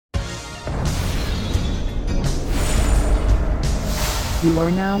You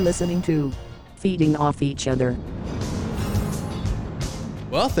are now listening to Feeding Off Each Other.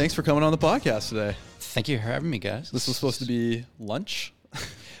 Well, thanks for coming on the podcast today. Thank you for having me, guys. This was supposed to be lunch.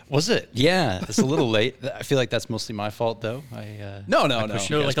 Was it? Yeah, it's a little late. I feel like that's mostly my fault, though. No,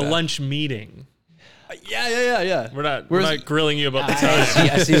 like a lunch meeting. Yeah. We're not grilling you about the time.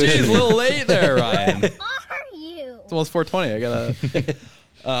 I see what She's you a little late there, Ryan. Are you? It's almost 4:20. I gotta.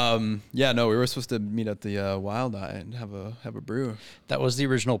 We were supposed to meet at the Wild Eye and have a brew. That was the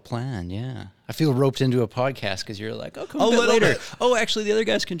original plan. Yeah, I feel roped into a podcast because you're like, oh, come a bit little later. bit. Oh, actually, the other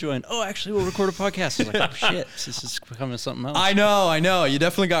guys can join. Oh, actually, we'll record a podcast. I was like, oh shit, this is becoming something else. I know. You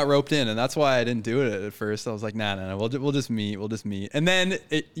definitely got roped in, and that's why I didn't do it at first. I was like, nah. We'll just meet. And then,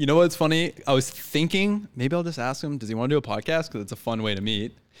 you know what's funny? I was thinking maybe I'll just ask him, does he want to do a podcast? Because it's a fun way to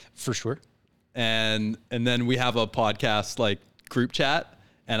meet. For sure. And then we have a podcast like group chat.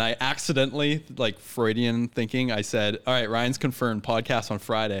 And I accidentally, like Freudian thinking, I said, all right, Ryan's confirmed podcast on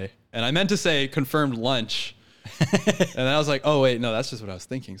Friday. And I meant to say confirmed lunch. And then I was like, oh, wait, no, that's just what I was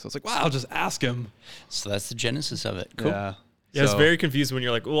thinking. So I was like, wow, I'll just ask him. So that's the genesis of it. Cool. Yeah. Yeah, it's very confused when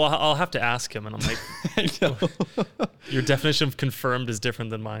you're like, well, I'll have to ask him. And I'm like, I know. Your definition of confirmed is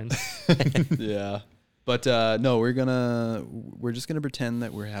different than mine. Yeah. But no, we're just going to pretend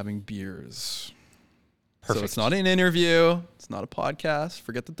that we're having beers. Perfect. So it's not an interview. It's not a podcast.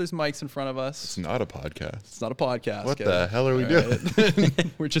 Forget that there's mics in front of us. It's not a podcast. It's not a podcast. What the hell are we doing?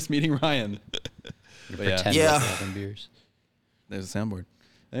 We're just meeting Ryan. Pretend like we're having beers. There's a soundboard.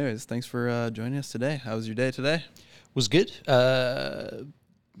 Anyways, thanks for joining us today. How was your day today? Was good. Kind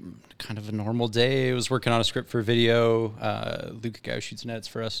of a normal day. I was working on a script for a video. Luke, a guy who shoots and edits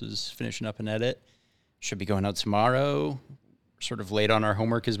for us, is finishing up an edit. Should be going out tomorrow. Sort of late on our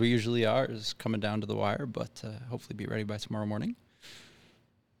homework as we usually are, is coming down to the wire, but hopefully be ready by tomorrow morning.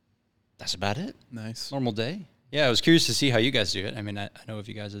 That's about it. Nice. Normal day. Yeah, I was curious to see how you guys do it. I mean, I know of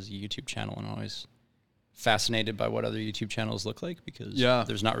you guys as a YouTube channel, and I'm always fascinated by what other YouTube channels look like because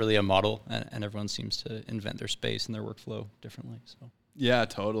there's not really a model, and everyone seems to invent their space and their workflow differently. So yeah,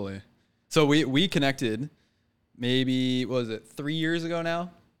 totally. So we connected maybe, what was it, 3 years ago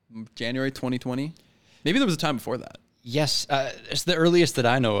now? January 2020? Maybe there was a time before that. Yes, it's the earliest that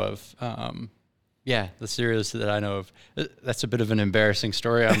I know of. The earliest that I know of. That's a bit of an embarrassing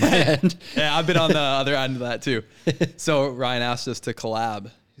story on my end. Yeah, I've been on the other end of that too. So Ryan asked us to collab.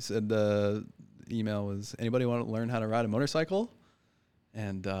 He said the email was, anybody want to learn how to ride a motorcycle?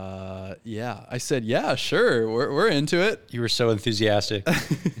 And I said, yeah, sure, we're into it. You were so enthusiastic.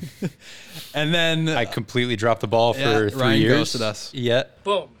 And then I completely dropped the ball for 3 Ryan years. ghosted us. Yeah.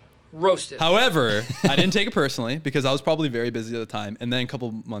 Boom. Roasted. However, I didn't take it personally because I was probably very busy at the time. And then a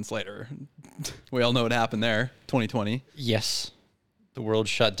couple months later, we all know what happened there, 2020. Yes. The world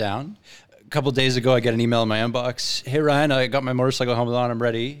shut down. A couple days ago, I get an email in my inbox. Hey, Ryan, I got my motorcycle helmet on. I'm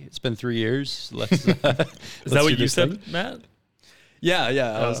ready. It's been 3 years. Is that what you said, Matt? Yeah.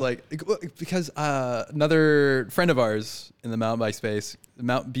 I was like, because another friend of ours in the mountain bike space,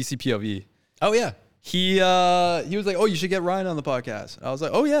 Mount BCPOV. Oh, yeah. He was like, oh, you should get Ryan on the podcast. I was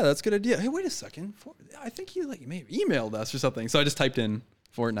like, oh yeah, that's a good idea. Hey, wait a second. I think he maybe emailed us or something. So I just typed in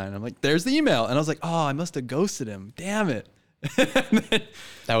FortNine. I'm like, there's the email. And I was like, oh, I must have ghosted him. Damn it.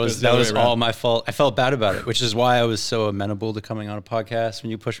 That was all my fault. I felt bad about it, which is why I was so amenable to coming on a podcast. When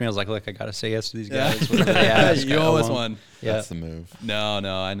you pushed me, I was like, look, I got to say yes to these guys. Whatever they ask, you always won. Yeah. That's the move. No,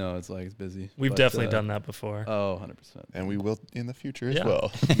 I know. It's like, it's busy. We've definitely done that before. Oh, 100%. And we will in the future as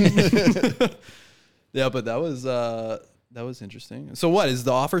well. Yeah, but that was interesting. So what, is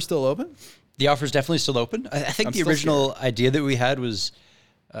the offer still open? The offer's definitely still open. I think the original idea that we had was,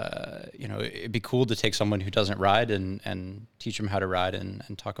 it'd be cool to take someone who doesn't ride and teach them how to ride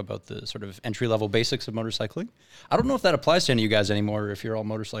and talk about the sort of entry-level basics of motorcycling. I don't know if that applies to any of you guys anymore, if you're all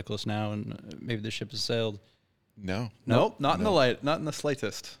motorcyclists now and maybe the ship has sailed. Nope, No? not in the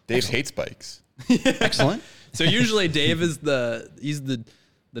slightest. Dave hates bikes. Excellent. So usually Dave is he's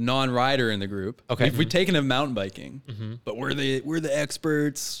the non-rider in the group. Okay. We've taken him mountain biking, but we're the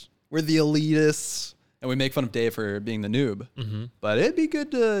experts, we're the elitists, and we make fun of Dave for being the noob. But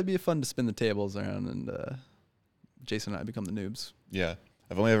it'd be fun to spin the tables around and Jason and I become the noobs. Yeah.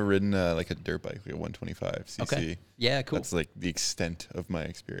 I've only ever ridden like a dirt bike, like a 125 cc. Okay. Yeah, cool. That's like the extent of my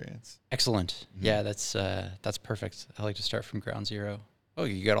experience. Excellent. Yeah, that's perfect. I like to start from ground zero. Oh,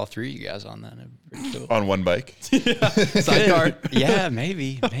 you got all three of you guys on then. Cool. On one bike? Sidecar. Yeah,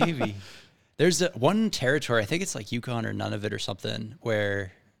 maybe. There's one territory, I think it's like Yukon or Nunavut or something,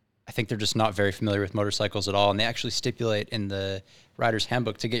 where I think they're just not very familiar with motorcycles at all. And they actually stipulate in the rider's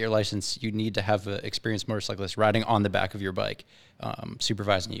handbook to get your license, you need to have an experienced motorcyclist riding on the back of your bike,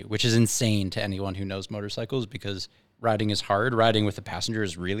 supervising you, which is insane to anyone who knows motorcycles because riding is hard. Riding with a passenger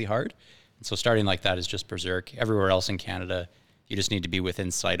is really hard. And so starting like that is just berserk. Everywhere else in Canada, you just need to be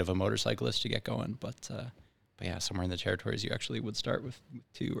within sight of a motorcyclist to get going. But yeah, somewhere in the territories, you actually would start with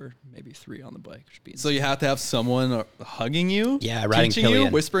 2 or maybe 3 on the bike. So you have to have someone hugging you? Yeah, riding teaching you,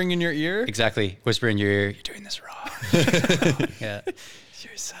 pillion. whispering in your ear? Exactly. Whisper in your ear, you're doing this wrong. Yeah.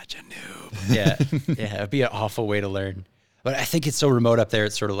 You're such a noob. Yeah. It'd be an awful way to learn. But I think it's so remote up there,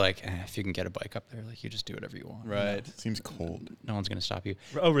 it's sort of like, if you can get a bike up there, like you just do whatever you want. Right. Seems cold. No one's going to stop you.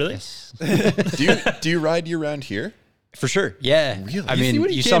 Oh, really? Yes. Do you ride year round here? For sure. Yeah. Really? I You mean, see when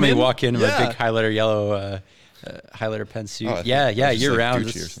he you came saw me in? walk in with Yeah. a big highlighter yellow, highlighter pen suit. Oh, I yeah. thought it was just Year like round. Gucci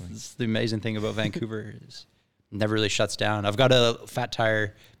or This something. is the amazing thing about Vancouver is it never really shuts down. I've got a fat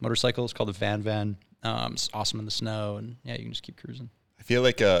tire motorcycle. It's called a Van. It's awesome in the snow. And yeah, you can just keep cruising. I feel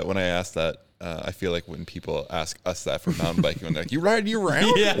like when I ask that, I feel like when people ask us that for mountain biking, when they're like, "You ride year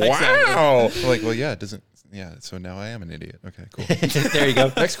round?" Yeah, wow. I'm like, well, yeah, it doesn't. Yeah, so now I am an idiot. Okay, cool. There you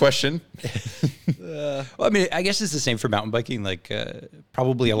go. Next question. Well, I mean, I guess it's the same for mountain biking. Like,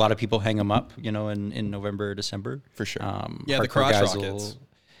 probably a lot of people hang them up, in November or December. For sure. Yeah, the Hardcore crotch guys rockets.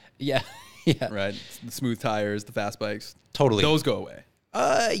 Yeah, yeah, Right. The smooth tires, the fast bikes. totally. Those go away.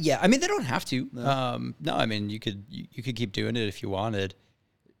 Yeah. I mean, they don't have to. No, I mean, you could keep doing it if you wanted.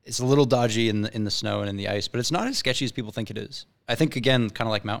 It's a little dodgy in the snow and in the ice, but it's not as sketchy as people think it is. I think again, kind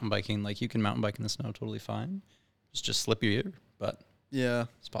of like mountain biking, like you can mountain bike in the snow totally fine. Just slip your ear, but Yeah.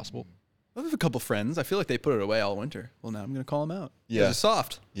 it's possible. I have a couple friends. I feel like they put it away all winter. Well, now I'm going to call them out. Yeah. They're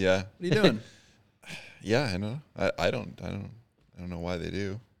soft. Yeah. What are you doing? Yeah, I know. I don't know why they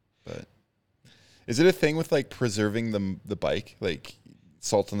do, but is it a thing with like preserving the bike, like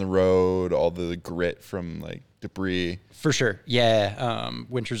salt on the road, all the grit from like debris? For sure. Yeah.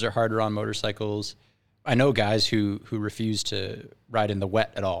 Winters are harder on motorcycles. I know guys who refuse to ride in the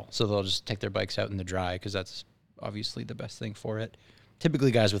wet at all. So they'll just take their bikes out in the dry because that's obviously the best thing for it.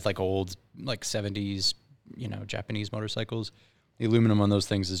 Typically guys with like old, like 70s, Japanese motorcycles. The aluminum on those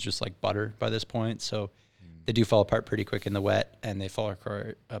things is just like butter by this point. So they do fall apart pretty quick in the wet, and they fall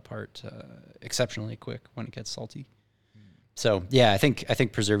apart exceptionally quick when it gets salty. So yeah, I think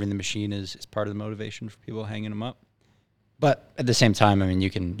preserving the machine is part of the motivation for people hanging them up. But at the same time, I mean, you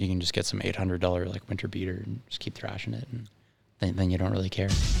can just get some $800 like winter beater and just keep thrashing it, and then you don't really care.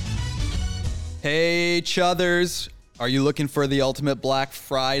 Hey, Chuthers. Are you looking for the ultimate Black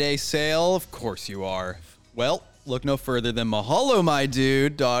Friday sale? Of course you are. Well, look no further than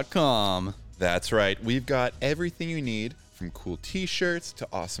mahalomydude.com. That's right. We've got everything you need, from cool t-shirts to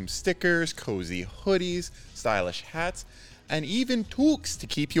awesome stickers, cozy hoodies, stylish hats, and even toques to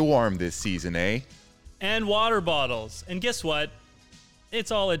keep you warm this season, eh? And water bottles. And guess what? It's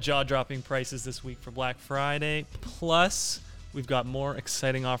all at jaw-dropping prices this week for Black Friday. Plus, we've got more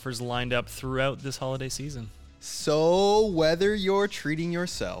exciting offers lined up throughout this holiday season. So, whether you're treating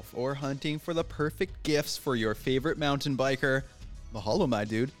yourself or hunting for the perfect gifts for your favorite mountain biker, Mahalo My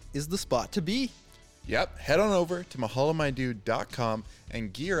Dude is the spot to be. Yep, head on over to mahalomydude.com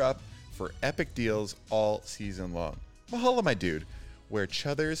and gear up for epic deals all season long. Mahalo My Dude, where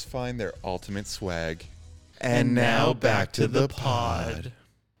chuthers find their ultimate swag. And now back to the pod.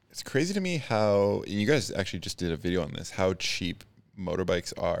 It's crazy to me how, and you guys actually just did a video on this, how cheap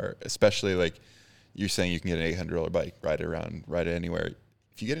motorbikes are, especially like you're saying you can get an $800 bike, ride it anywhere.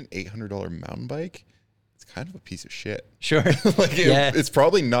 If you get an $800 mountain bike, it's kind of a piece of shit. Sure. It's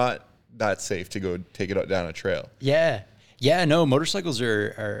probably not that safe to go take it down a trail. Yeah. Yeah, no, motorcycles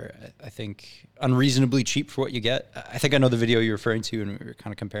are I think, unreasonably cheap for what you get. I think I know the video you're referring to, and we were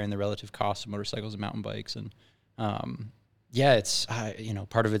kind of comparing the relative costs of motorcycles and mountain bikes. And yeah, it's,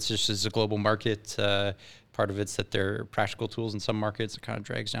 part of it's just as a global market. Part of it's that they're practical tools in some markets. It kind of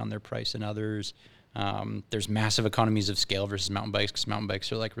drags down their price in others. There's massive economies of scale versus mountain bikes, because mountain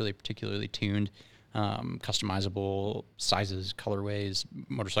bikes are like really particularly tuned, customizable sizes, colorways.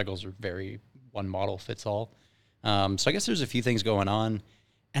 Motorcycles are very one model fits all. So I guess there's a few things going on,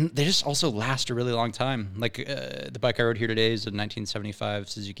 and they just also last a really long time. Like the bike I rode here today is a 1975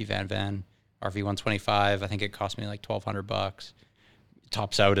 Suzuki Van RV125. I think it cost me like $1,200. It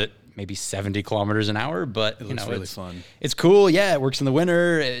tops out at maybe 70 kilometers an hour, but It looks really fun. It's cool. Yeah, it works in the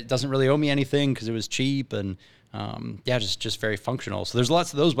winter. It doesn't really owe me anything because it was cheap, and just very functional. So there's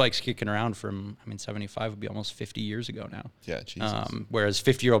lots of those bikes kicking around from, 75 would be almost 50 years ago now. Yeah, Jesus. Whereas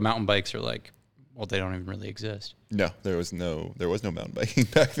 50-year-old mountain bikes are like, well, they don't even really exist. No, there was no mountain biking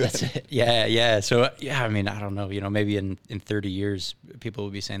back then. That's it. Yeah. So, I don't know. Maybe in 30 years, people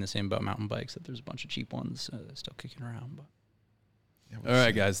will be saying the same about mountain bikes, that there's a bunch of cheap ones still kicking around. But All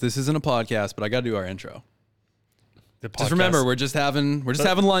right, guys, this isn't a podcast, but I got to do our intro. Just remember, we're just having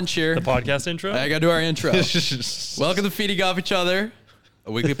lunch here. the podcast intro. I got to do our intro. Welcome to Feeding Off Each Other,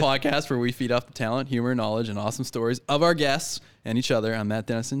 a weekly podcast where we feed off the talent, humor, knowledge, and awesome stories of our guests and each other. I'm Matt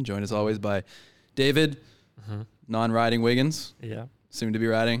Dennison, joined as always by David, non-riding Wiggins, Yeah. soon to be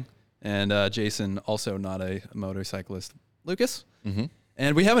riding, and Jason, also not a motorcyclist, Lucas.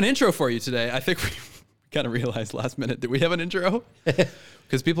 And we have an intro for you today. I think we kind of realized last minute, did we have an intro?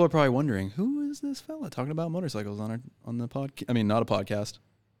 Because people are probably wondering, who is this fella talking about motorcycles on the podcast? I mean, not a podcast.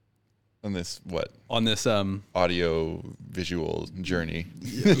 On this, what? On this Audio visual journey.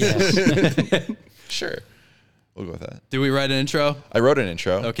 Yes. Sure. We'll go with that. Do we write an intro? I wrote an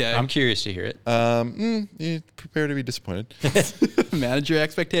intro. Okay. I'm curious to hear it. You prepare to be disappointed. Manage your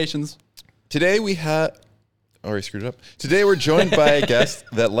expectations. Today we have... Oh, I screwed it up. Today we're joined by a guest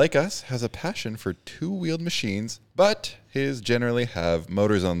that, like us, has a passion for two-wheeled machines, but his generally have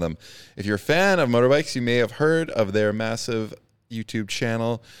motors on them. If you're a fan of motorbikes, you may have heard of their massive YouTube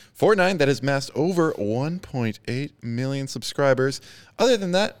channel, FortNine, that has massed over 1.8 million subscribers. Other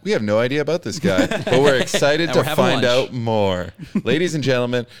than that, we have no idea about this guy, but we're excited to find out more. Ladies and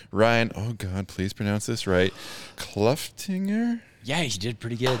gentlemen, Ryan, oh God, please pronounce this right, Kluftinger? Yeah, you did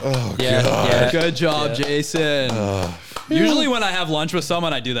pretty good. Oh, yeah, God. yeah. Good job, Jason. Usually when I have lunch with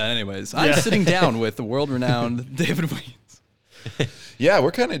someone, I do that anyways. I'm sitting down with the world-renowned David Wiggins. Yeah,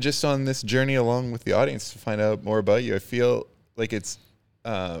 we're kind of just on this journey along with the audience to find out more about you. I feel like it's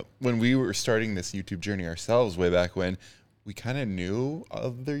when we were starting this YouTube journey ourselves way back when, we kind of knew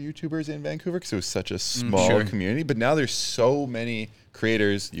other YouTubers in Vancouver because it was such a small community. But now there's so many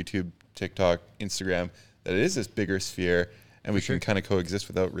creators, YouTube, TikTok, Instagram, that it is this bigger sphere. And we can kind of coexist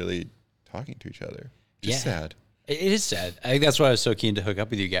without really talking to each other. Just sad. It is sad. I think that's why I was so keen to hook up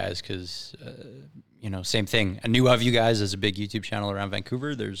with you guys because, same thing. I knew of you guys as a big YouTube channel around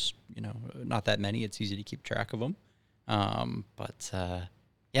Vancouver. There's, not that many. It's easy to keep track of them.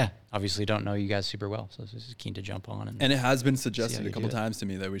 Obviously don't know you guys super well. So this is keen to jump on. And it has been suggested a couple times to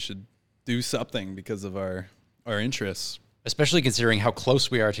me that we should do something because of our interests. Especially considering how close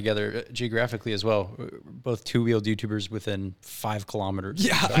we are together geographically as well. We're both two-wheeled YouTubers within 5 kilometers.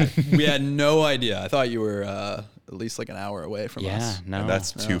 Yeah, we had no idea. I thought you were at least like an hour away from us. Yeah, no. And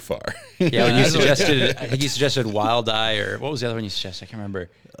that's too far. Yeah, when you suggested, I think you suggested Wild Eye, or what was the other one you suggested? I can't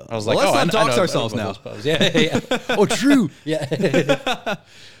remember. I was like, let's not dox I know ourselves now. Yeah. Oh, true. Yeah.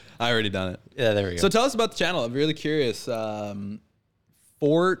 I already done it. Yeah, there we go. So tell us about the channel. I'm really curious. FortNine.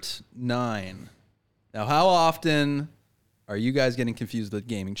 Now, how often are you guys getting confused with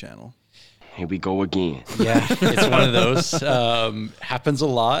gaming channel? Here we go again. Yeah, it's one of those. Happens a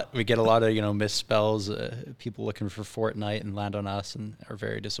lot. We get a lot of, misspells. People looking for Fortnite and land on us and are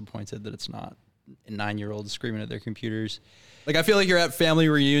very disappointed that it's not 9-year-olds screaming at their computers. Like, I feel like you're at family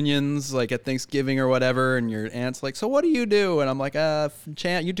reunions, like at Thanksgiving or whatever, and your aunt's like, so what do you do? And I'm like,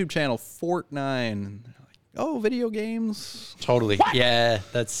 YouTube channel, FortNine. And they're like, oh, video games. Totally. What? Yeah,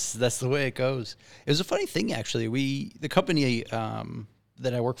 that's the way it goes. It was a funny thing, actually. The company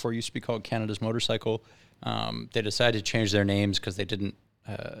that I work for used to be called Canada's Motorcycle. They decided to change their names because they didn't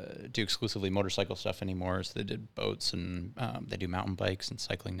do exclusively motorcycle stuff anymore. So they did boats and they do mountain bikes and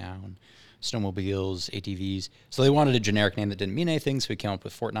cycling now and snowmobiles, ATVs. So they wanted a generic name that didn't mean anything. So we came up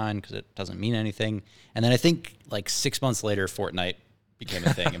with FortNine because it doesn't mean anything. And then I think like 6 months later, Fortnite became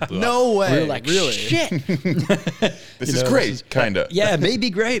a thing and blew up. No way. We were like, really? Shit. This is great, kind of. Yeah,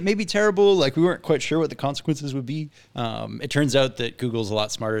 maybe great, maybe terrible. Like, we weren't quite sure what the consequences would be. It turns out that Google's a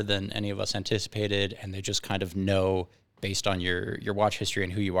lot smarter than any of us anticipated, and they just kind of know based on your watch history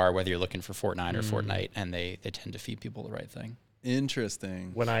and who you are, whether you're looking for FortNine or Fortnite, and they tend to feed people the right thing.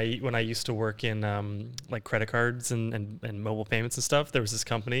 Interesting. When I used to work in like credit cards and mobile payments and stuff, there was this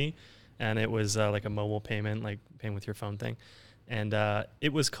company, and it was like a mobile payment, like paying with your phone thing. And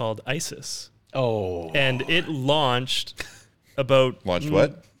it was called ISIS. Oh. And it launched about... Launched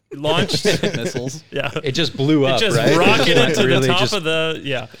what? Launched... Missiles. Yeah. It just blew up, It just right? rocketed to really the top of the...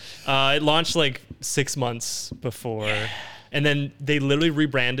 Yeah. It launched like 6 months before. And then they literally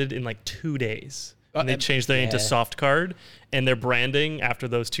rebranded in like 2 days. And they changed their name to Soft Card. And their branding after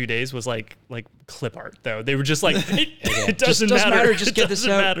those 2 days was like clip art, though. They were just like, it doesn't matter. Just get this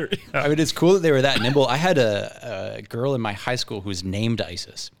out. Matter. Yeah. I mean, it's cool that they were that nimble. I had a girl in my high school who was named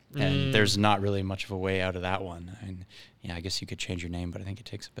ISIS, and there's not really much of a way out of that one. And I guess you could change your name, but I think it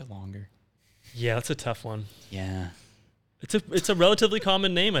takes a bit longer. Yeah, that's a tough one. Yeah. It's a relatively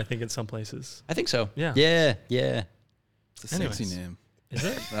common name, I think, in some places. I think so. Yeah. Yeah. Yeah. It's a sexy Anyways. name. Is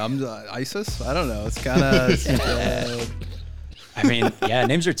it? ISIS? I don't know. It's kind of... I mean, yeah,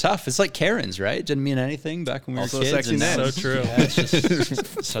 names are tough. It's like Karen's, right? Didn't mean anything back when we Also were a kids. sexy and now name. it's- So true. Yeah, it's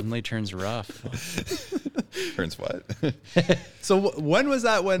just suddenly turns rough. Turns what? So when was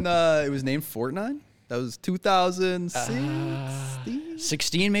that when it was named FortNine? That was 2016?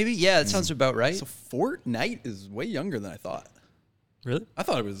 16 maybe? Yeah, that sounds about right. So Fortnite is way younger than I thought. Really? I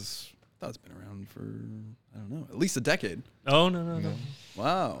thought it's been around for, I don't know, at least a decade. Oh, no.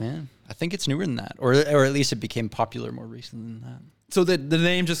 Wow. Yeah, I think it's newer than that, or at least it became popular more recently than that. So the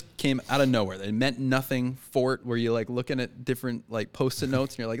name just came out of nowhere. It meant nothing. Fort, where you like looking at different like post-it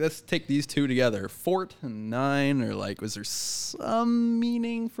notes and you're like, let's take these two together. Fort and nine, or like, was there some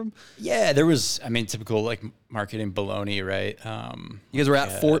meaning from? Yeah, there was. I mean, typical like marketing baloney, right? You guys were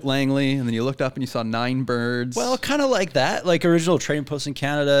at Fort Langley, and then you looked up and you saw 9 birds. Well, kind of like that. Like original trading posts in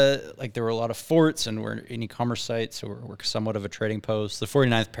Canada, like there were a lot of forts, and we're an e-commerce site, so we're somewhat of a trading post. The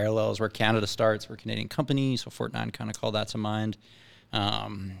 49th parallel is where Canada starts. We're a Canadian company, so FortNine kind of called that to mind.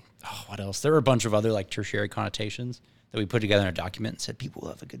 What else? There were a bunch of other like tertiary connotations that we put together in a document and said people will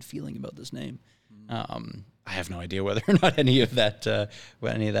have a good feeling about this name. I have no idea whether or not any of that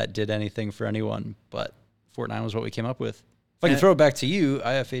did anything for anyone, but FortNine was what we came up with. If I can throw it back to you,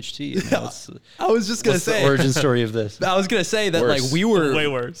 IFHT. I was just gonna What's say the origin story of this? I was gonna say that Worse. like we were Way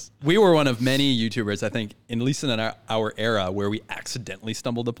worse. We were one of many YouTubers, I think, at least in our era, where we accidentally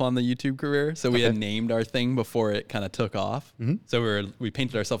stumbled upon the YouTube career. So we had named our thing before it kind of took off. So we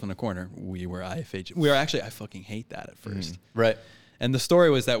painted ourselves in a corner. We were IFH. We were actually, I fucking hate that at first. Right. And the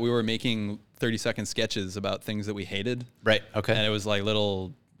story was that we were making 30-second sketches about things that we hated. Right. Okay. And it was like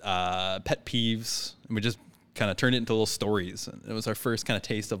little pet peeves, and we just kind of turned it into little stories. And it was our first kind of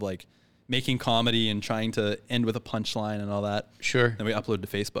taste of like making comedy and trying to end with a punchline and all that. Sure. Then we uploaded to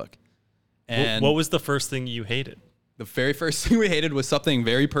Facebook. And What was the first thing you hated? the very first thing we hated was something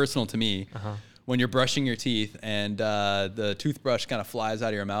very personal to me. When you're brushing your teeth and the toothbrush kind of flies out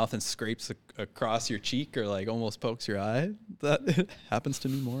of your mouth and scrapes across your cheek or like almost pokes your eye. That happens to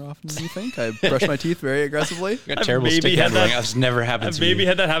me more often than you think. I brush my teeth very aggressively. I got terrible maybe stick had handling. that- That's never happened I've to maybe me.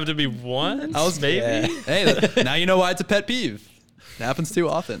 had that happen to me once. I was maybe. Hey, now you know why it's a pet peeve. It happens too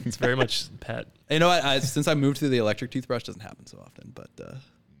often. It's very much pet. You know what? Since I moved to the electric toothbrush, it doesn't happen so often. But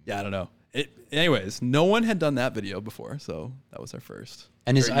yeah, I don't know. Anyways, no one had done that video before, so that was our first.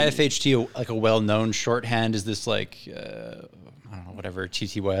 And is IFHT like a well-known shorthand? Is this like, I don't know, whatever,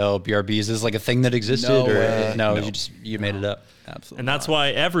 TTYL, BRB? Is this like a thing that existed? No or way. no, No. you made it up. Absolutely. And that's why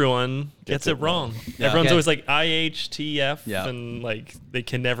everyone gets it wrong. Yeah. Everyone's Yeah. always like IHTF, Yeah. and like they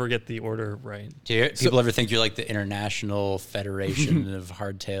can never get the order right. Do people ever think you're like the International Federation of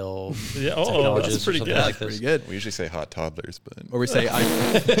Hardtail Yeah, Technologists that's or pretty something good. like this? pretty good. We usually say hot toddlers, but Or we say,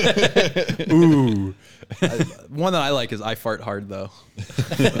 one that I like is I fart hard though.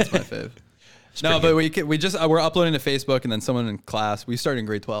 That's my fave. No, but we're uploading to Facebook, and then someone in class, we started in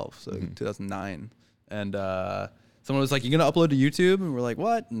grade 12, so 2009, and someone was like, "You gonna upload to YouTube?" And we're like,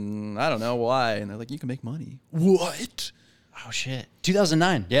 "What?" And I don't know why. And they're like, "You can make money." What? Oh shit,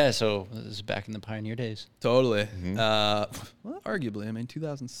 2009. Yeah, so this is back in the pioneer days. Totally. Well, arguably, I mean,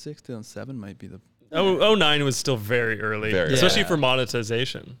 2006, 2007 might be the. 09 was still very early, Very especially early. for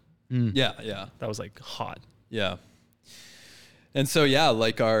monetization. Yeah. That was like hot. Yeah. And so, yeah,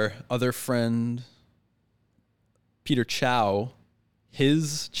 like our other friend, Peter Chow,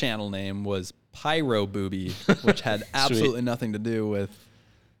 his channel name was Pyro Booby, which had absolutely nothing to do with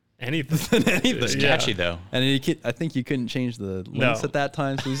Anything. anything. Yeah. Catchy though. And I think you couldn't change the links No. at that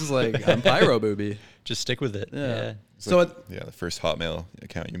time. So he's just like, I'm Pyro Booby. Just stick with it. Yeah. it's So like, the first Hotmail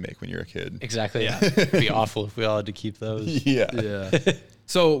account you make when you're a kid. Exactly. Yeah. It'd be awful if we all had to keep those. Yeah.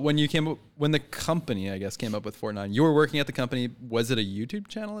 So when the company, I guess, came up with Fortnine, you were working at the company. Was it a YouTube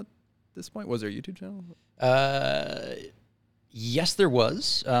channel at this point? Was there a YouTube channel? Yes, there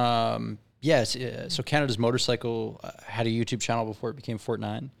was. Yes. So Canada's Motorcycle had a YouTube channel before it became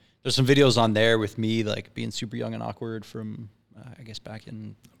FortNine. There's some videos on there with me like being super young and awkward from, I guess, back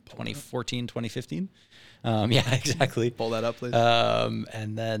in 2014, 2015. Yeah, exactly. Pull that up, please.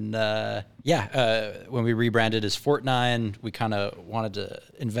 And then, when we rebranded as FortNine, we kind of wanted to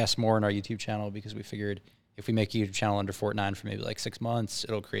invest more in our YouTube channel because we figured if we make a YouTube channel under FortNine for maybe like 6 months,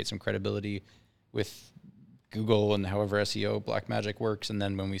 it'll create some credibility with Google and however SEO Black Magic works. And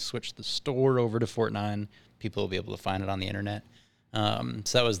then when we switch the store over to FortNine, people will be able to find it on the internet.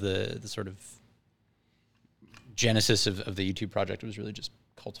 So that was the sort of genesis of the YouTube project. It was really just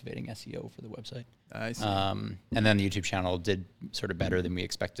cultivating SEO for the website. I see. And then the YouTube channel did sort of better than we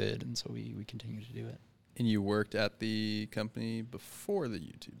expected, and so we continued to do it. And you worked at the company before the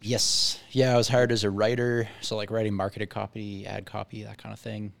YouTube channel. Yes. Yeah, I was hired as a writer, so like writing marketing copy, ad copy, that kind of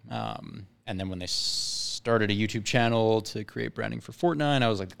thing. And then when they started a YouTube channel to create branding for FortNine. I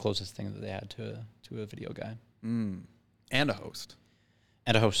was like the closest thing that they had to a video guy. And a host.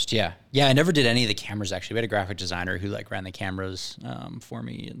 And a host, yeah. Yeah, I never did any of the cameras, actually. We had a graphic designer who like ran the cameras for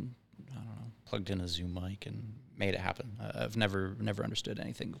me and, I don't know, plugged in a Zoom mic and made it happen. I've never understood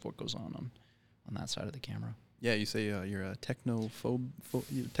anything of what goes on that side of the camera. Yeah, you say you're a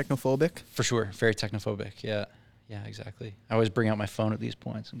technophobic? For sure. Very technophobic, yeah. Yeah, exactly. I always bring out my phone at these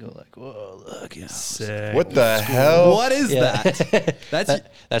points and go like, whoa, look, you know. Sick. What the hell? What is that?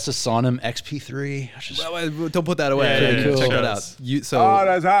 That's a Sonim XP3. Well, don't put that away. Yeah, cool. Check that out.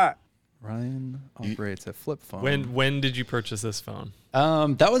 That's hot. Ryan operates a flip phone. When did you purchase this phone?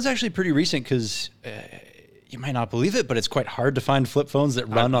 That one's actually pretty recent because you might not believe it, but it's quite hard to find flip phones that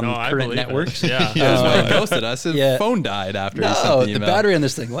run on current networks. Yeah. That's why he ghosted us. His phone died after he sent the email. The battery on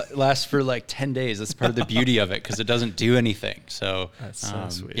this thing lasts for like 10 days. That's part of the beauty of it because it doesn't do anything. So, That's so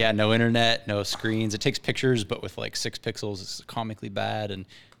sweet. Yeah, no internet, no screens. It takes pictures, but with like 6 pixels, it's comically bad. And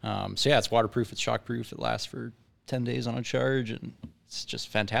so yeah, it's waterproof, it's shockproof. It lasts for 10 days on a charge, and it's just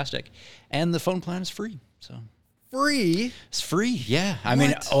fantastic. And the phone plan is free. So Free? it's free, yeah. I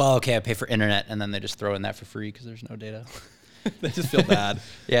mean, well, okay, I pay for internet, and then they just throw in that for free because there's no data. They just feel bad.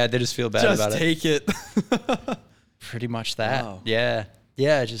 Yeah, they just feel bad Just about it. take it. Pretty much that. Wow. Yeah.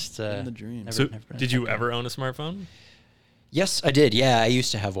 Yeah, just the dream. So, never been did you affected. ever own a smartphone? Yes, I did. Yeah, I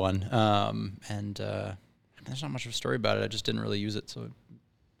used to have one. There's not much of a story about it. I just didn't really use it, so I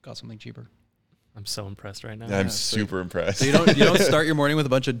got something cheaper. I'm so impressed right now. I'm super impressed. So you don't start your morning with a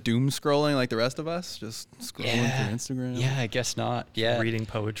bunch of doom scrolling like the rest of us? Just scrolling through Instagram? Yeah, I guess not. Yeah. Reading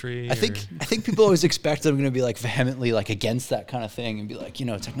poetry. I think people always expect I'm going to be like vehemently like against that kind of thing and be like, you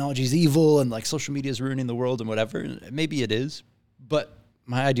know, technology's evil and like social media is ruining the world and whatever. And maybe it is, but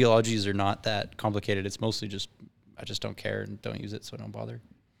my ideologies are not that complicated. It's mostly just I just don't care and don't use it, so I don't bother.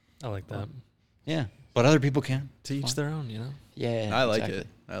 I like that. Yeah, but other people can. To each their own, you know. Yeah, I like exactly. it.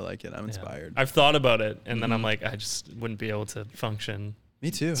 I like it. I'm inspired. I've thought about it, and then I'm like, I just wouldn't be able to function,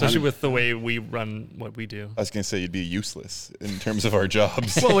 Me too. especially with the way we run what we do. I was going to say you'd be useless in terms of our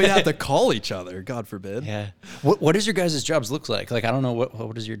jobs. Well, we'd have to call each other. God forbid. Yeah. What does your guys' jobs look like? Like I don't know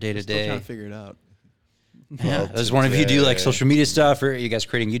what is your day to Still trying day. to figure it out. Yeah, I was wondering if you do like social media stuff, or are you guys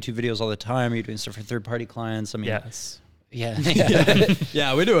creating YouTube videos all the time? Are you doing stuff for third-party clients? I mean, Yes. yeah.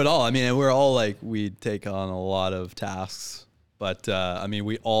 Yeah, we do it all. I mean, and we're all like, we take on a lot of tasks, but I mean,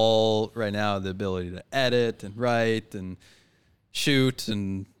 we all right now have the ability to edit and write and shoot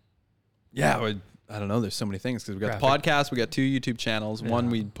and I don't know. There's so many things because we got the podcast, we got 2 YouTube channels. One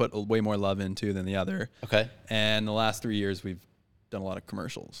we put way more love into than the other. Okay. And the last 3 years we've done a lot of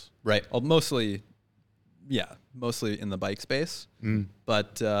commercials. Right. Mostly in the bike space.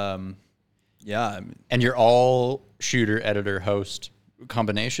 But I mean, And you're all shooter, editor, host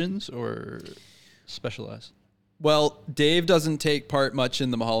combinations or specialized? well, Dave doesn't take part much in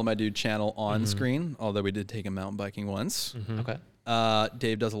the Mahalo My Dude channel on screen, although we did take him mountain biking once. Okay.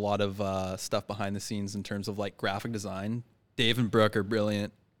 Dave does a lot of stuff behind the scenes in terms of like graphic design. Dave and Brooke are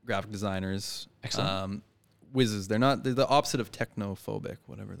brilliant graphic designers. Excellent. Whizzes. They're the opposite of technophobic,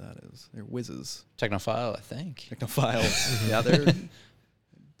 whatever that is. They're whizzes. Technophile, I think. Technophiles. Yeah, they're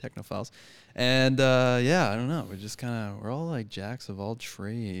technophiles. And I don't know. We're all like jacks of all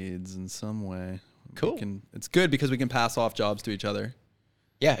trades in some way. Cool. It's good because we can pass off jobs to each other.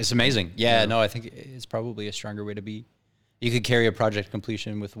 Yeah, it's amazing. Yeah, no, I think it's probably a stronger way to be. You could carry a project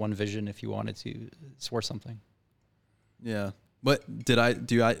completion with one vision if you wanted to. It's worth something. Yeah. But did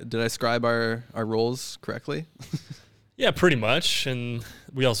I describe our roles correctly? Yeah, pretty much. And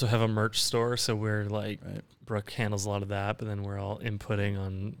we also have a merch store, so we're like, Brooke handles a lot of that, but then we're all inputting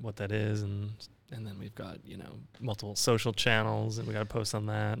on what that is, and then we've got multiple social channels, and we got to post on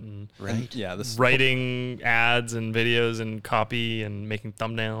that, and This writing ads and videos and copy and making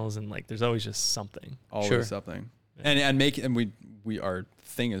thumbnails, and like there's always just something. always something. And we our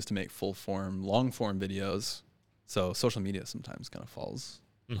thing is to make full form, long form videos. So social media sometimes kind of falls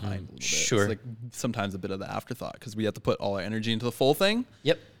behind a little bit. Sure. It's like sometimes a bit of the afterthought because we have to put all our energy into the full thing.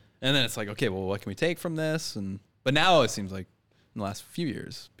 Yep. And then it's like, okay, well, what can we take from this? But now it seems like in the last few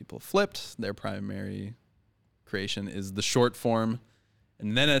years, people have flipped. Their primary creation is the short form.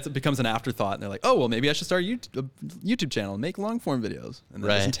 And then it becomes an afterthought. And they're like, oh, well, maybe I should start a YouTube channel and make long form videos. And that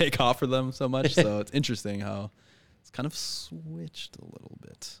doesn't take off for them so much. So it's interesting how it's kind of switched a little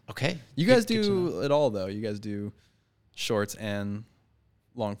bit. Okay. You guys do it all, though. You guys do shorts and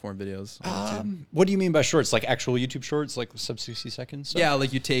long form videos on YouTube. What do you mean by shorts? Like actual YouTube shorts, like sub 60 seconds? Yeah,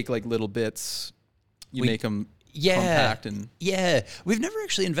 like you take like little bits, you make them compact and we've never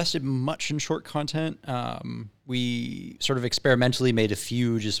actually invested much in short content. We sort of experimentally made a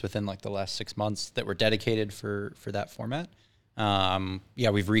few just within like the last 6 months that were dedicated for that format.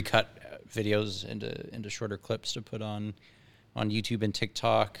 We've recut videos into shorter clips to put on YouTube and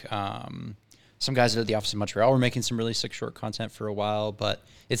TikTok. Some guys at the office in Montreal were making some really sick short content for a while, but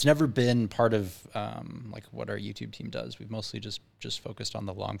it's never been part of like what our YouTube team does. We've mostly just focused on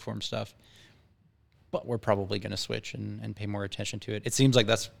the long form stuff, but we're probably going to switch and pay more attention to it. It seems like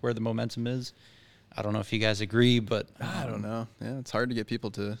that's where the momentum is. I don't know if you guys agree, but I don't know. Yeah, it's hard to get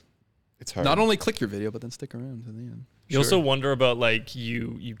people to. It's hard. Not only click your video, but then stick around to the end. You also wonder about like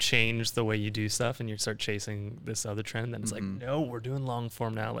you change the way you do stuff and you start chasing this other trend. Then it's like, no, we're doing long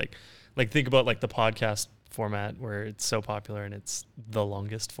form now. Like think about like the podcast format where it's so popular and it's the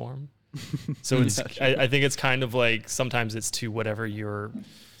longest form. So it's I think it's kind of like sometimes it's to whatever your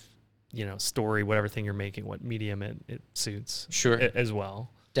story, whatever thing you're making, what medium it suits. Sure. As well.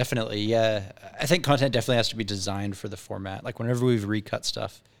 Definitely, yeah. I think content definitely has to be designed for the format. Like whenever we've recut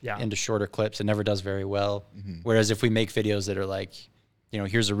stuff into shorter clips, it never does very well. Whereas if we make videos that are like,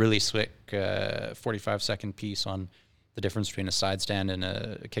 here's a really slick 45-second piece on the difference between a side stand and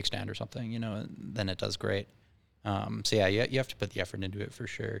a kickstand or something, then it does great. So yeah, you have to put the effort into it for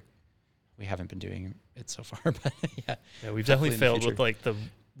sure. We haven't been doing it so far, but yeah. Yeah, we've definitely failed with like the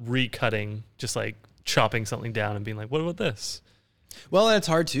recutting, just like chopping something down and being like, what about this? Well, and it's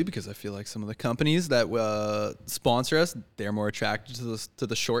hard too because I feel like some of the companies that sponsor us, they're more attracted to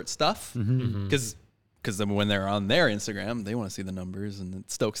the short stuff because then when they're on their Instagram, they want to see the numbers and it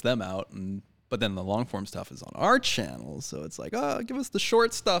stokes them out. But then the long form stuff is on our channel, so it's like, oh, give us the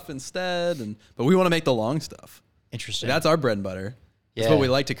short stuff instead. But we want to make the long stuff. Interesting. That's our bread and butter. That's what we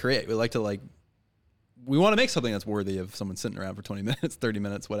like to create. We like to we want to make something that's worthy of someone sitting around for 20 minutes, 30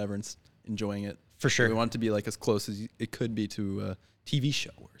 minutes, whatever, and enjoying it. For sure. We want it to be like as close as it could be to a TV show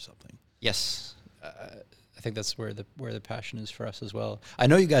or something. Yes. I think that's where the passion is for us as well. I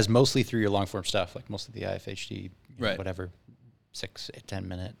know you guys mostly through your long form stuff, like mostly the IFHD, whatever, 6, 10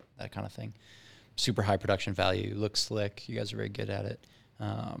 minute, that kind of thing. Super high production value, looks slick. You guys are very good at it.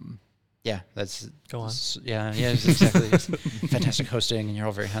 That's go on. Yeah, exactly. Fantastic hosting, and you're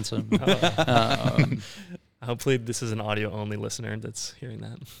all very handsome. Hopefully, this is an audio only listener that's hearing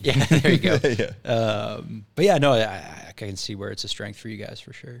that. Yeah, there you go. But yeah, no, I can see where it's a strength for you guys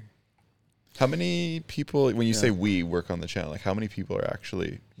for sure. How many people, when you say we work on the channel, like how many people are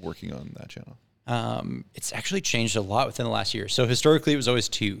actually working on that channel? It's actually changed a lot within the last year. So historically, it was always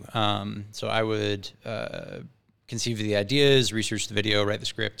 2. So I would conceive of the ideas, research the video, write the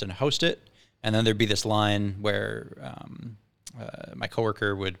script, and host it. And then there'd be this line where my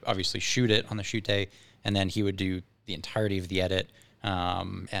coworker would obviously shoot it on the shoot day, and then he would do the entirety of the edit,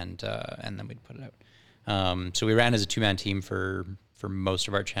 and then we'd put it out. So we ran as a 2-man team for most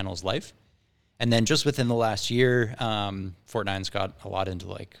of our channel's life. And then just within the last year, FortNine's got a lot into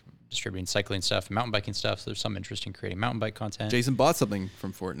like distributing cycling stuff and mountain biking stuff. So there's some interest in creating mountain bike content. Jason bought something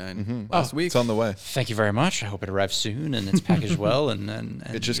from FortNine last week. It's on the way. Thank you very much. I hope it arrives soon and it's packaged well. And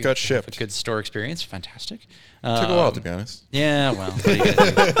it just got shipped. Have a good store experience. Fantastic. Took a while, to be honest. Yeah, well. What are you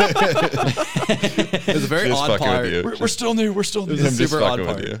gonna do? It's a very Just odd fucking part. with you. We're still new. We're still new. I'm just super odd fucking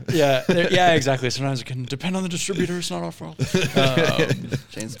part. with you. Yeah, exactly. Sometimes it can depend on the distributor. It's not our fault.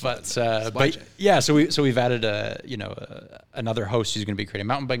 So we've added another host who's going to be creating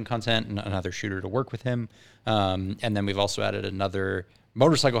mountain biking content and another shooter to work with him, and then we've also added another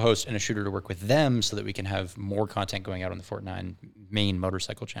motorcycle host and a shooter to work with them so that we can have more content going out on the FortNine main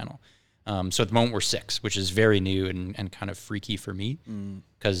motorcycle channel. So at the moment we're 6, which is very new and kind of freaky for me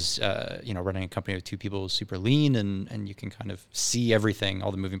because, running a company with 2 people is super lean and you can kind of see everything,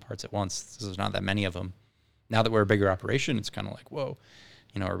 all the moving parts at once. There's not that many of them. Now that we're a bigger operation, it's kind of like, whoa,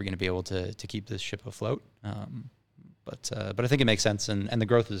 are we going to be able to keep this ship afloat? But I think it makes sense and the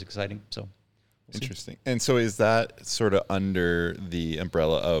growth is exciting. So Interesting. And so is that sort of under the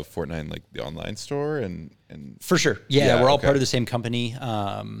umbrella of FortNine, like the online store and for sure. Yeah, we're all part of the same company.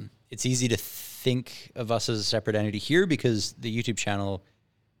 It's easy to think of us as a separate entity here because the YouTube channel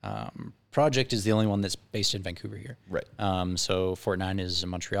project is the only one that's based in Vancouver here. Right. So FortNine is a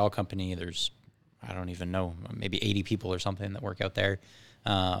Montreal company. There's, I don't even know, maybe 80 people or something that work out there.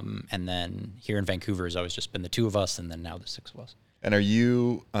 And then here in Vancouver has always just been the 2 of us and then now the 6 of us. And are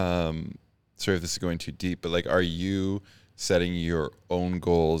you, sorry if this is going too deep, but like, are you setting your own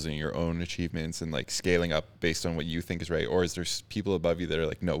goals and your own achievements and like scaling up based on what you think is right? Or is there people above you that are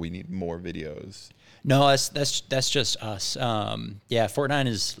like, no, we need more videos? No, that's just us. FortNine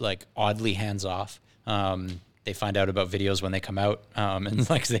is like oddly hands off. They find out about videos when they come out, and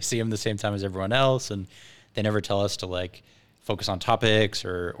like they see them the same time as everyone else, and They never tell us to like focus on topics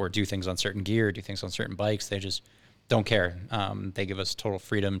or do things on certain gear, do things on certain bikes. They just don't care. They give us total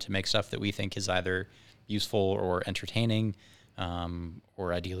freedom to make stuff that we think is either useful or entertaining,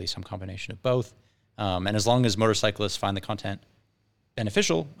 or ideally some combination of both. And as long as motorcyclists find the content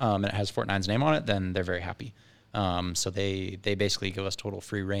beneficial, and it has FortNine's name on it, then they're very happy. So they basically give us total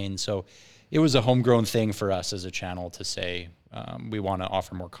free reign. So it was a homegrown thing for us as a channel to say, we want to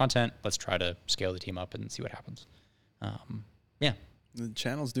offer more content. Let's try to scale the team up and see what happens. Yeah. The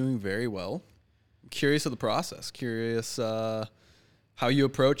channel's doing very well. I'm curious of the process. Curious how you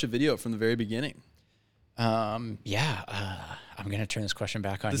approach a video from the very beginning. I'm going to turn this question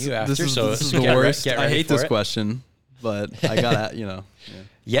back on you after. This is so the get worst. Get I ready hate for this it. question, but I got to,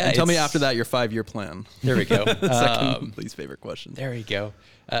 Yeah. And tell me it's- after that your 5-year plan. There we go. Second least favorite question. There we go.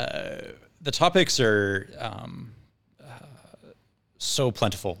 The topics are so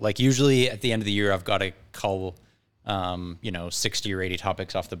plentiful. Like usually at the end of the year, I've got to cull, 60 or 80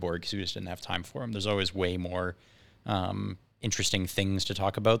 topics off the board because we just didn't have time for them. There's always way more interesting things to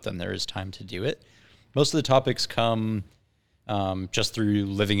talk about than there is time to do it. Most of the topics come just through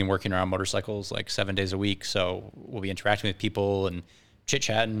living and working around motorcycles like 7 days a week. So we'll be interacting with people and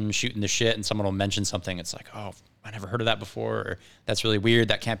chit-chatting, shooting the shit, and someone will mention something. It's like, oh, I never heard of that before, or that's really weird,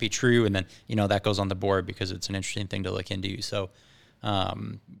 that can't be true. And then, that goes on the board because it's an interesting thing to look into. So,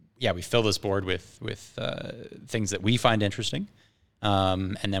 we fill this board with things that we find interesting.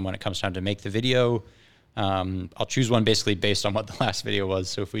 And then when it comes time to make the video, I'll choose one basically based on what the last video was.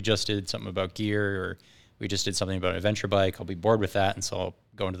 So if we just did something about gear or we just did something about an adventure bike, I'll be bored with that. And so I'll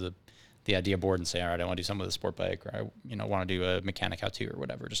go into the idea board and say, all right, I want to do something with a sport bike, or I want to do a mechanic how-to or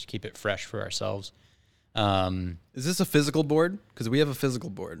whatever, just to keep it fresh for ourselves. Is this a physical board? Because we have a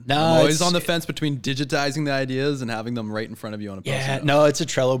physical board. No, I'm always it's- on the fence between digitizing the ideas and having them right in front of you on a post-it Yeah, note. no, it's a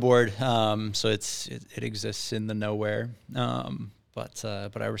Trello board. So it exists in the nowhere. But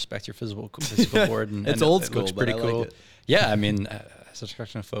I respect your physical board. And It's and old it school, looks but pretty I like cool. it. Yeah, I mean, as a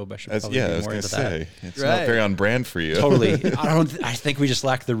technophobe, I should probably I be was more going into to that. say, it's Right. not very on brand for you. Totally. I think we just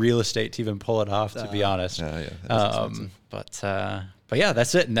lack the real estate to even pull it off, to be honest. Yeah, that is expensive. But yeah,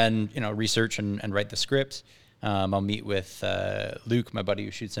 that's it. And then, research and write the script. I'll meet with Luke, my buddy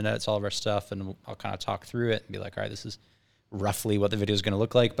who shoots and edits all of our stuff, and I'll kind of talk through it and be like, all right, this is roughly what the video is going to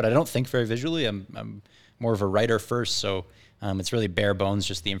look like. But I don't think very visually. I'm more of a writer first, so it's really bare bones,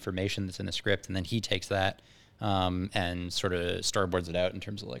 just the information that's in the script, and then he takes that and sort of storyboards it out in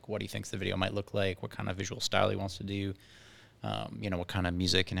terms of like what he thinks the video might look like, what kind of visual style he wants to do, what kind of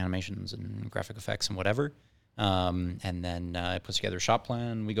music and animations and graphic effects and whatever. And then puts together a shot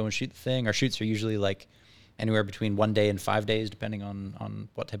plan. We go and shoot the thing. Our shoots are usually like anywhere between 1 day and 5 days, depending on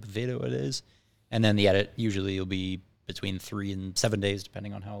what type of video it is. And then the edit usually will be between 3 and 7 days,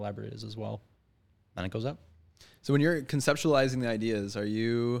 depending on how elaborate it is as well. Then it goes up. So when you're conceptualizing the ideas, are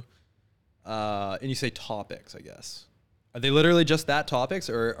you, and you say topics, I guess, are they literally just that topics,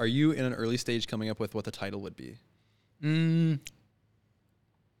 or are you in an early stage coming up with what the title would be?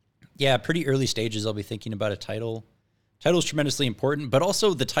 Yeah, pretty early stages, I'll be thinking about a title. Title is tremendously important, but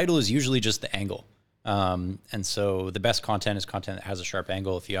also the title is usually just the angle. And so the best content is content that has a sharp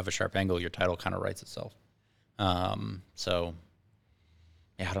angle. If you have a sharp angle, your title kind of writes itself. So,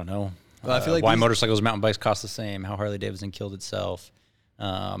 yeah, I don't know. Well, I feel like why these- motorcycles and mountain bikes cost the same, how Harley-Davidson killed itself.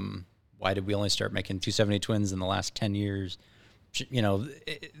 Why did we only start making 270 twins in the last 10 years?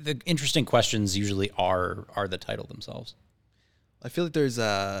 The interesting questions usually are the title themselves. I feel like there's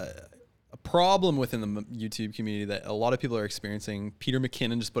a problem within the YouTube community that a lot of people are experiencing. Peter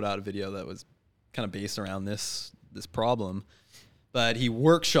McKinnon just put out a video that was kind of based around this problem, but he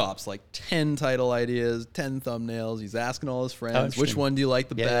workshops like 10 title ideas, 10 thumbnails. He's asking all his friends, which interesting. one do you like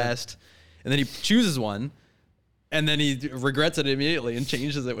the best? And then he chooses one, and then he regrets it immediately and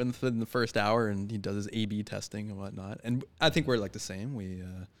changes it within the first hour, and he does his A/B testing and whatnot. And I think we're like the same.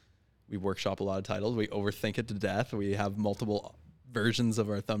 We workshop a lot of titles. We overthink it to death. We have multiple versions of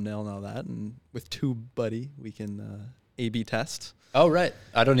our thumbnail and all that. And with TubeBuddy, we can A/B test. Oh, right.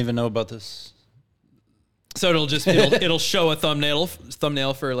 I don't even know about this. So it'll show a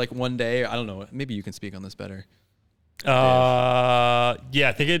thumbnail for like 1 day. I don't know. Maybe you can speak on this better. I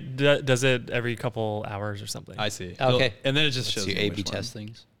think it does it every couple hours or something. I see. Okay. And then it just shows You you A/B test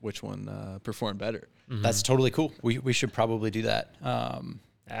things. which one performed better. That's totally cool. We should probably do that.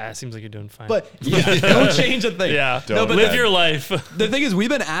 Seems like you're doing fine. But yeah, don't change a thing. yeah, Don't. but live your life. The thing is, we've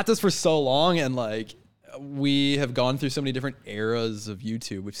been at this for so long, and like we have gone through so many different eras of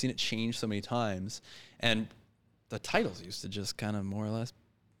YouTube. We've seen it change so many times, and the titles used to just kind of more or less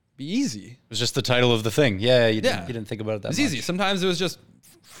be easy. It was just the title of the thing. Yeah, you didn't think about it that much. It was easy. Sometimes it was just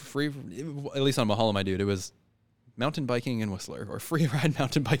free, at least on Mahalo, my dude. It was mountain biking in Whistler, or free ride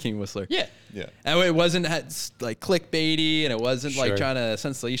mountain biking in Whistler. Yeah. And it wasn't like clickbaity, and it wasn't like Sure. trying to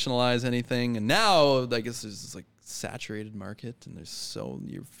sensationalize anything. And now, like, it's this like saturated market, and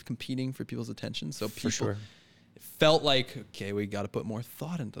you're competing for people's attention. So people, sure. it felt like, okay, we got to put more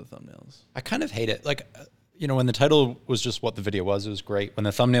thought into the thumbnails. I kind of hate it. Like, when the title was just what the video was, it was great. When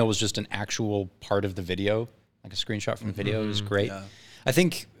the thumbnail was just an actual part of the video, like a screenshot from the video, it was great. Yeah. I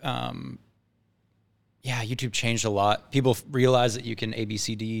think, YouTube changed a lot. People realized that you can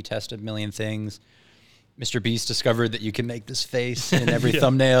ABCD test a million things. Mr. Beast discovered that you can make this face in every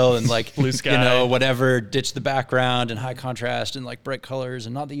thumbnail and like Blue sky. whatever, ditch the background and high contrast and like bright colors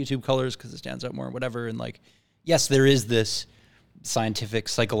and not the YouTube colors because it stands out more and whatever. And like, yes, there is this scientific,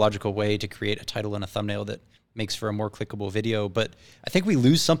 psychological way to create a title and a thumbnail that makes for a more clickable video. But I think we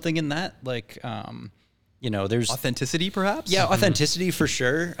lose something in that. Like, there's Authenticity, perhaps? Yeah, authenticity for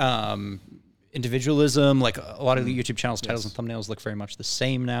sure. Individualism, like a lot of the YouTube channels' titles and thumbnails look very much the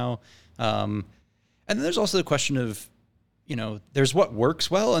same now. And then there's also the question of, there's what works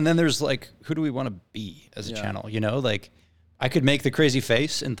well, and then there's like, who do we want to be as a channel? Like I could make the crazy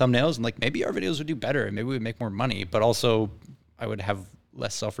face in thumbnails, and like maybe our videos would do better, and maybe we would make more money, but also I would have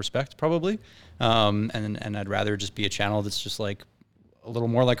less self-respect probably. And I'd rather just be a channel that's just like a little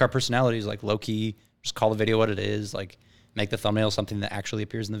more like our personalities, like low key, just call the video what it is, like make the thumbnail something that actually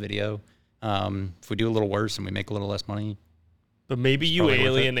appears in the video. If we do a little worse and we make a little less money. But maybe you probably worth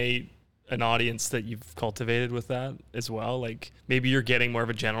it. alienate an audience that you've cultivated with that as well. Like maybe you're getting more of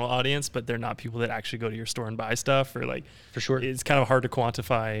a general audience, but they're not people that actually go to your store and buy stuff, or like, For sure. it's kind of hard to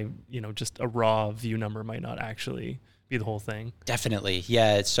quantify, just a raw view number might not actually be the whole thing. Definitely.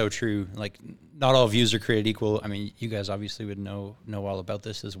 Yeah, it's so true. Like not all views are created equal. I mean, you guys obviously would know all about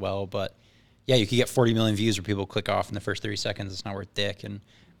this as well, but yeah, you could get 40 million views where people click off in the first 30 seconds. It's not worth dick. And,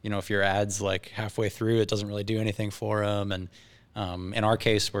 if your ad's like halfway through, it doesn't really do anything for them. And in our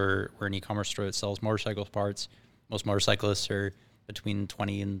case, we're an e-commerce store that sells motorcycle parts. Most motorcyclists are between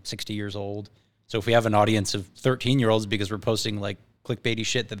 20 and 60 years old. So if we have an audience of 13-year-olds because we're posting like clickbaity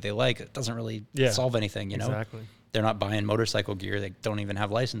shit that they like, it doesn't really solve anything, Exactly. They're not buying motorcycle gear. They don't even have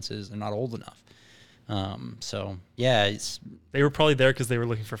licenses. They're not old enough. They were probably there because they were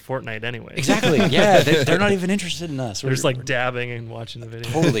looking for Fortnite anyway. Exactly. Yeah, they're not even interested in us. They're just like dabbing and watching the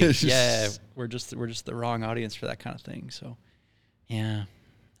video. Totally. Yeah, we're just the wrong audience for that kind of thing. So, yeah.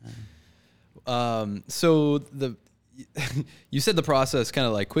 So you said the process kind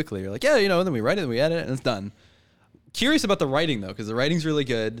of like quickly. You're like, then we write it, and we edit it, and it's done. Curious about the writing though, because the writing's really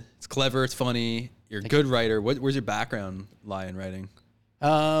good. It's clever. It's funny. You're a good writer. Where's your background lie in writing?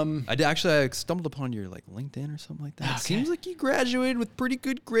 I stumbled upon your like LinkedIn or something like that. Okay. It seems like you graduated with pretty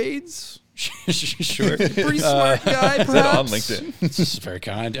good grades. Sure. Pretty smart guy, Is that on perhaps. LinkedIn? This is very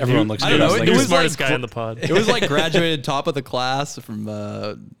kind. Everyone looks I good don't know. on It You're LinkedIn. the was smartest like guy in the pod. It was like graduated top of the class from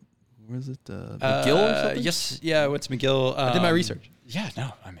where is it? McGill or something? Yes. Yeah. What's McGill? I did my research. Yeah.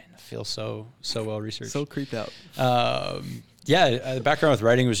 No. I mean, I feel so well researched. So creeped out. The background with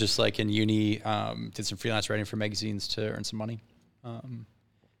writing was just like in uni, did some freelance writing for magazines to earn some money.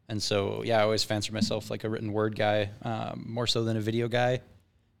 And so, I always fancied myself like a written word guy, more so than a video guy.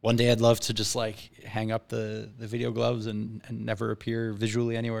 One day I'd love to just like hang up the video gloves and never appear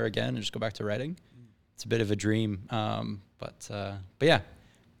visually anywhere again and just go back to writing. It's a bit of a dream. But yeah,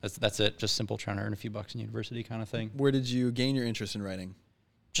 that's it. Just simple, trying to earn a few bucks in university kind of thing. Where did you gain your interest in writing?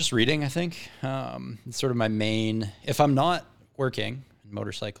 Just reading, I think. It's sort of my main, if I'm not working and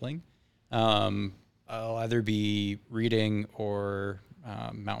motorcycling, I'll either be reading or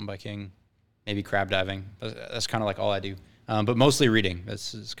mountain biking, maybe crab diving. That's kind of like all I do. But mostly reading.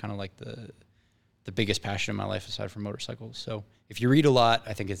 This is kind of like the biggest passion in my life aside from motorcycles. So if you read a lot,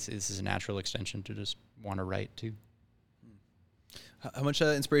 I think this is a natural extension to just want to write too. How much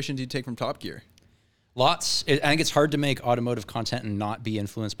inspiration do you take from Top Gear? Lots. I think it's hard to make automotive content and not be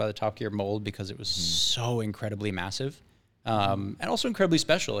influenced by the Top Gear mold because it was so incredibly massive and also incredibly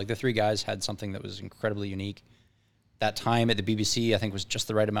special. Like the three guys had something that was incredibly unique. That time at the BBC, I think, was just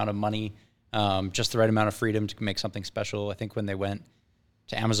the right amount of money, just the right amount of freedom to make something special. I think when they went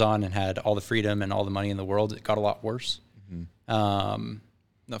to Amazon and had all the freedom and all the money in the world, it got a lot worse.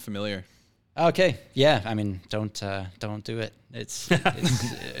 Not familiar. Okay, yeah. I mean, don't do it. It's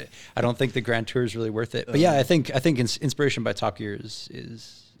I don't think the Grand Tour is really worth it. But yeah, I think inspiration by Top Gear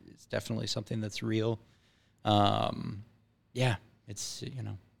is definitely something that's real. Yeah, it's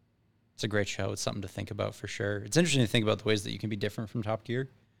it's a great show. It's something to think about for sure. It's interesting to think about the ways that you can be different from Top Gear.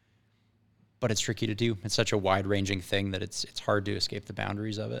 but it's tricky to do. It's such a wide-ranging thing that it's hard to escape the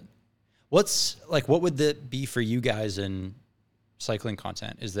boundaries of it. What would that be for you guys in cycling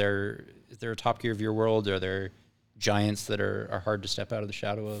content? Is there a Top Gear of your world? Are there giants that are hard to step out of the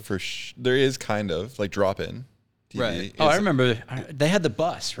shadow of? There is kind of like drop-in TV. Right. Oh, I remember they had the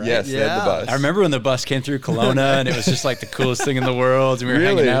bus, right? Yes, they had the bus. I remember when the bus came through Kelowna, and it was just like the coolest thing in the world, and we were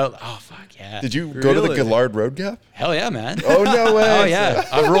hanging out. Oh, fuck yeah. Did you go to the Gillard Road Gap? Hell yeah, man. Oh, no way. Oh, yeah.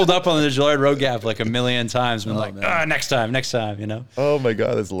 I've rolled up on the Gillard Road Gap like a million times, been next time, you know? Oh, my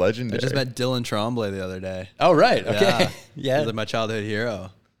God, that's legendary. I just met Dylan Tremblay the other day. Oh, right. Okay. Yeah. He's like my childhood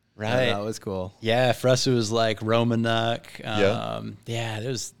hero. Right. Yeah, that was cool. Yeah, for us it was like Romanuk. Yeah.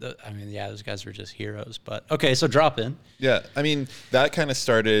 Those guys were just heroes. But okay, so drop in. Yeah, I mean, that kind of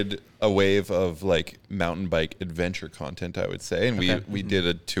started a wave of like mountain bike adventure content, I would say. And we did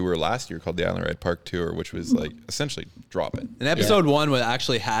a tour last year called the Island Ride Park Tour, which was like essentially drop-in. And episode 1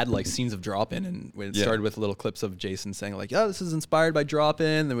 actually had like scenes of drop-in, and it started with little clips of Jason saying like, "Oh, this is inspired by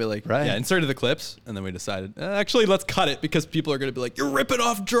drop-in." Then we inserted the clips, and then we decided actually let's cut it because people are going to be like, "You're ripping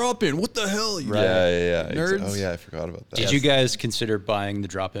off drop-in. What the hell?" Yeah. Nerds. Oh yeah, I forgot about that. Did you guys consider buying the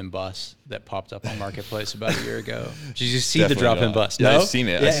drop-in bus that popped up on Marketplace about a year ago? Did you see the drop-in bus? Yeah, No? I've seen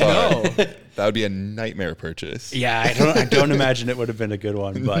it. Yeah, I saw it. That would be a nightmare purchase. Yeah, I don't imagine it would have been a good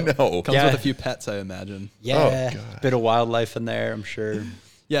one. But No. Comes with a few pets, I imagine. Yeah, Oh, God. bit of wildlife in there, I'm sure.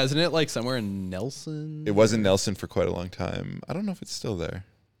 Yeah, isn't it like somewhere in Nelson? It was in Nelson for quite a long time. I don't know if it's still there.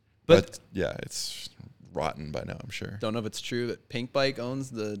 But yeah, it's rotten by now, I'm sure. Don't know if it's true that Pink Bike owns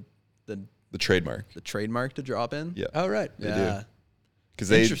the trademark. trademark to drop in. Yeah. Oh, right. They Yeah. do.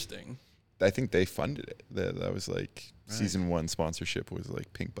 Because Interesting. I think they funded it. That was like season 1 sponsorship was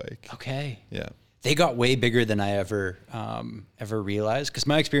like Pink Bike. Okay. Yeah. They got way bigger than I ever realized. Because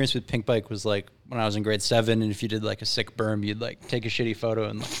my experience with Pink Bike was like when I was in grade 7, and if you did like a sick berm, you'd like take a shitty photo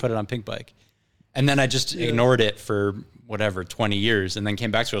and like, put it on Pink Bike. And then I just ignored it for 20 years, and then came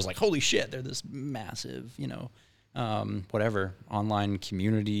back to it. I was like, holy shit, they're this massive, online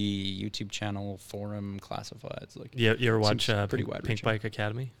community, YouTube channel, forum, classifieds. Like, You ever watch pretty Pink wide-reaching. Bike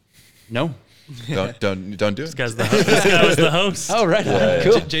Academy? No. Don't do This it. guy's the host. This guy was the host. Oh, right. Yeah.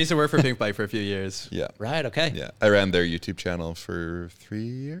 Cool. Jason worked for Pink Bike for a few years. Yeah. Right. Okay. Yeah. I ran their YouTube channel for 3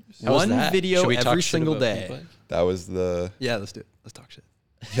 years. How was One that? video Should we talk every shit single about day. Pink Bike? That was the Yeah, let's do it. Let's talk shit.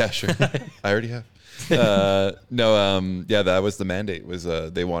 Yeah, sure. I already have. That was the mandate. Was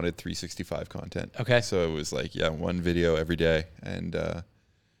they wanted 365 content. Okay. So it was like one video every day, and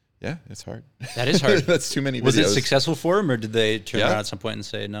it's hard. That is hard. That's too many videos. Was it successful for them, or did they turn Yeah. around at some point and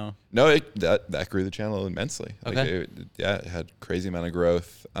say no? No, that grew the channel immensely. Like Okay. it had crazy amount of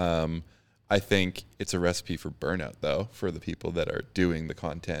growth. I think it's a recipe for burnout, though, for the people that are doing the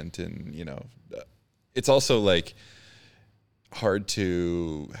content, and it's also like hard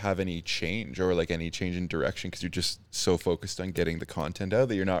to have any change or like any change in direction because you're just so focused on getting the content out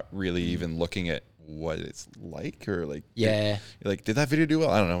that you're not really even looking at what it's like or like Yeah. you're like, did that video do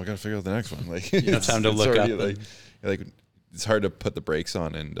well? I don't know. We gotta figure out the next one. Like No time to look up like it's hard to put the brakes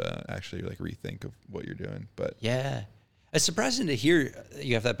on and actually like rethink of what you're doing. But Yeah. It's surprising to hear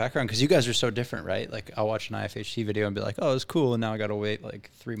you have that background because you guys are so different, right? Like I'll watch an IFHT video and be like, oh, it's cool. And now I got to wait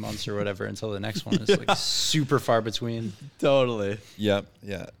like 3 months or whatever until the next one is like super far between. Totally. yeah.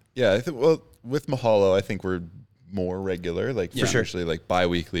 I think, well, with Mahalo, I think we're more regular, like For sure. usually like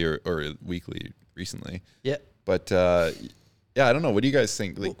bi-weekly or weekly recently. Yeah. But I don't know. What do you guys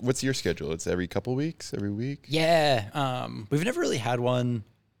think? Like, what's your schedule? It's every couple weeks, every week? Yeah. We've never really had one.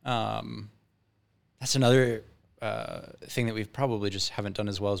 That's another thing that we've probably just haven't done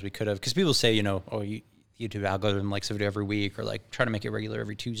as well as we could have. Because people say, YouTube algorithm likes a video every week, or like try to make it regular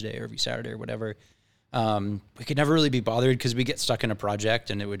every Tuesday or every Saturday or whatever. We could never really be bothered because we get stuck in a project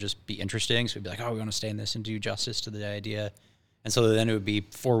and it would just be interesting. So we'd be like, oh, we want to stay in this and do justice to the idea. And so then it would be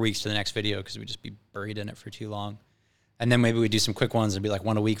 4 weeks to the next video because we'd just be buried in it for too long. And then maybe we'd do some quick ones and be like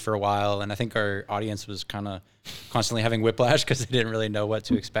one a week for a while. And I think our audience was kind of constantly having whiplash because they didn't really know what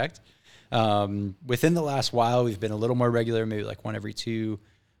to expect. Within the last while, we've been a little more regular, maybe like one every 2,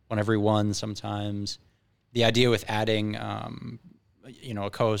 one every 1 sometimes. The idea with adding, a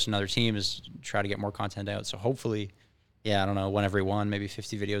co-host and another team is to try to get more content out. So hopefully, one every 1, maybe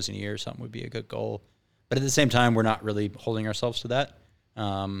 50 videos in a year or something would be a good goal. But at the same time, we're not really holding ourselves to that.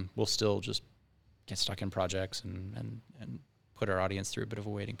 We'll still just get stuck in projects and put our audience through a bit of a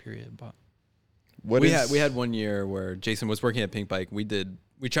waiting period. But What we is had 1 year where Jason was working at Pink Bike.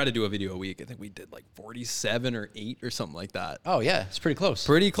 We tried to do a video a week. I think we did like 47 or 8 or something like that. Oh yeah, it's pretty close.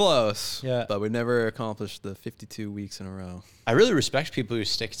 Pretty close. Yeah. But we never accomplished the 52 weeks in a row. I really respect people who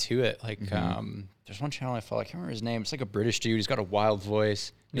stick to it. Like, there's one channel I follow. I can't remember his name. It's like a British dude. He's got a wild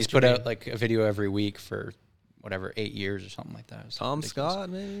voice. He's put out like a video every week for whatever 8 years or something like that. Tom Scott,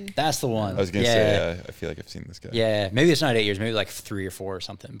 maybe? That's the one. I was gonna say, I feel like I've seen this guy. Yeah, maybe it's not 8 years, maybe like 3 or 4 or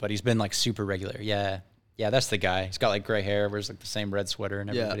something. But he's been like super regular. Yeah, that's the guy. He's got like gray hair, wears like the same red sweater in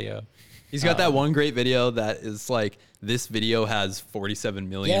every video. He's got that one great video that is like, this video has 47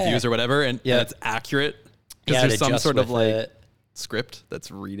 million views or whatever, and it's accurate because there's some sort of like script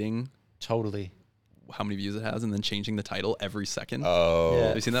that's reading totally how many views it has and then changing the title every second. Oh,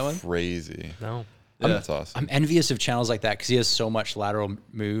 have you seen that one? Crazy. No. Yeah. That's awesome. I'm envious of channels like that because he has so much lateral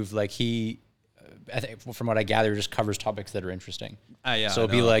move. Like I think from what I gather, just covers topics that are interesting. Yeah. So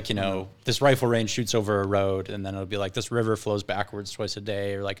it'll be like, this rifle range shoots over a road, and then it'll be like this river flows backwards twice a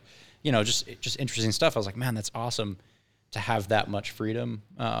day, or like, just interesting stuff. I was like, man, that's awesome to have that much freedom.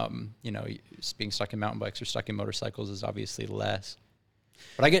 Being stuck in mountain bikes or stuck in motorcycles is obviously less.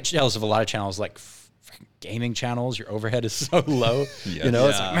 But I get jealous of a lot of channels like freaking gaming channels. Your overhead is so low. It's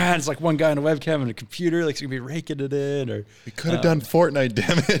like, man, it's like one guy on a webcam and a computer, like, so you can be raking it in. Or We could have done Fortnite,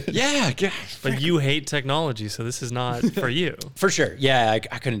 damn it. yeah, But you hate technology, so this is not for you. for sure. Yeah,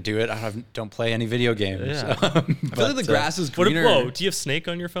 I couldn't do it. I don't play any video games. Yeah. I feel like the grass is greener. Do you have Snake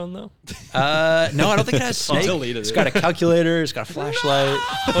on your phone though? No, I don't think it has Snake. Deleted It's it. got a calculator. It's got a flashlight.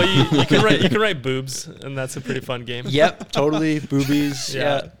 Well, you can write boobs, and that's a pretty fun game. Yep, totally. Boobies.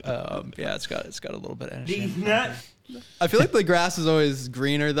 Yeah. It's got a little bit of energy. I feel like the grass is always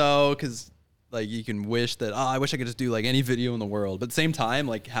greener though, because like you can wish that, I wish I could just do like any video in the world. But at the same time,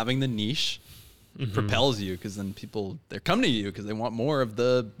 like having the niche propels you, because then they're coming to you because they want more of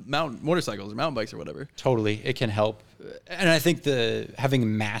the motorcycles or mountain bikes or whatever. Totally, it can help. And I think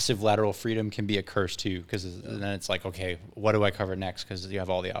having massive lateral freedom can be a curse too, because then it's like, okay, what do I cover next? Because you have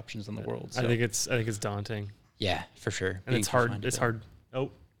all the options in the world. So. I think it's daunting, yeah, for sure. and it's hard. It's hard. Oh,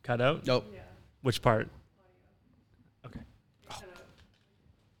 cut out. Nope. Which part? Okay.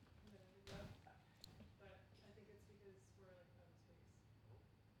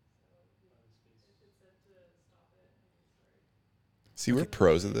 See, we're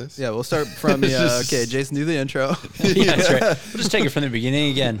pros at this. Yeah, we'll start from okay, Jason, do the intro. Yeah, that's right. We'll just take it from the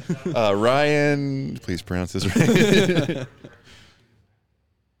beginning again. Ryan, please pronounce this right.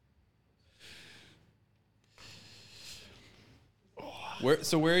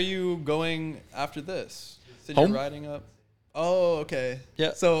 Where are you going after this? Said Home? you're riding up. Oh, okay.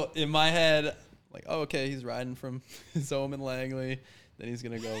 Yeah. So in my head, like, okay, he's riding from his home in Langley. Then he's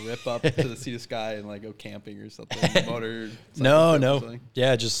gonna go rip up to the Sea to Sky and like go camping or something. No.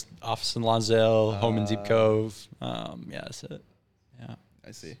 Yeah, just office in Lonsdale, home in Deep Cove. Yeah, that's it. Yeah.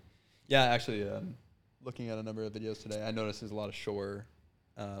 I see. Yeah, actually, looking at a number of videos today, I noticed there's a lot of shore.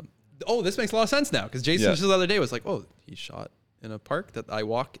 This makes a lot of sense now, because Jason just the other day was like, "Oh, he shot in a park that I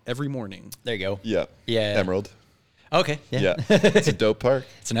walk every morning." There you go. Yeah. Yeah. Emerald. Okay. Yeah. It's a dope park.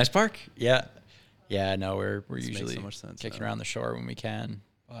 It's a nice park. Yeah. Yeah, no, we're This makes usually so much sense kicking now. around the shore when we can.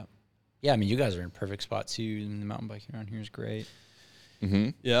 But yeah, I mean, you guys are in a perfect spot too. And the mountain biking around here is great.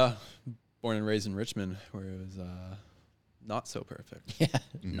 Mm-hmm. Yeah, born and raised in Richmond, where it was not so perfect. Yeah,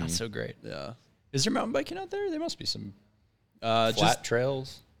 not so great. Yeah. Is there mountain biking out there? There must be some Just flat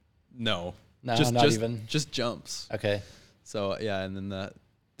trails. no, No, just not just, even. just jumps. Okay. So yeah, and then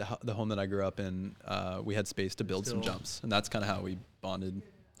the home that I grew up in, we had space to build some jumps, and that's kind of how we bonded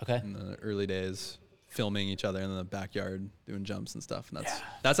Okay. in the early days, filming each other in the backyard doing jumps and stuff. And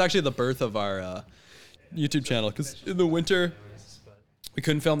that's actually the birth of our YouTube channel, because in the winter we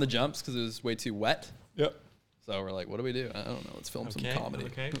couldn't film the jumps because it was way too wet. Yep. So we're like, what do we do? I don't know. Let's film some comedy.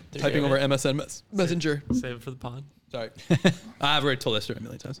 Okay. Typing over MSN Messenger. Save it for the pod. Sorry. I've already told this story a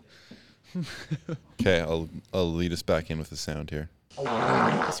million times. Okay, I'll lead us back in with the sound here.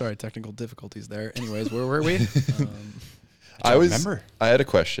 Sorry, technical difficulties there. Anyways, where were we? I remember. had a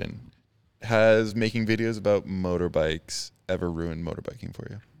question. Has making videos about motorbikes ever ruined motorbiking for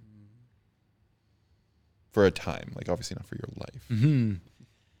you? For a time, like obviously not for your life. Mm-hmm.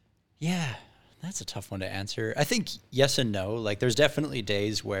 Yeah, that's a tough one to answer. I think yes and no. Like, there's definitely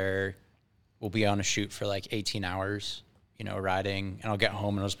days where we'll be on a shoot for like 18 hours, riding, and I'll get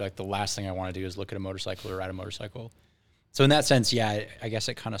home and I'll just be like, the last thing I want to do is look at a motorcycle or ride a motorcycle. So in that sense, yeah, I guess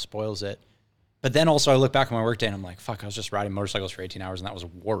it kind of spoils it. But then also I look back on my workday and I'm like, fuck, I was just riding motorcycles for 18 hours and that was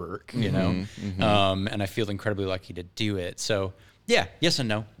work, Mm-hmm. And I feel incredibly lucky to do it. So yeah, yes and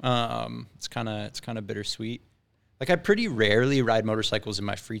no. It's kind of bittersweet. Like, I pretty rarely ride motorcycles in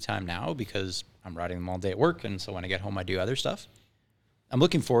my free time now because I'm riding them all day at work. And so when I get home, I do other stuff. I'm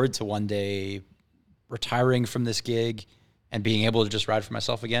looking forward to one day retiring from this gig and being able to just ride for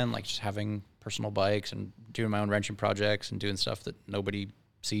myself again, like just having personal bikes and doing my own wrenching projects and doing stuff that nobody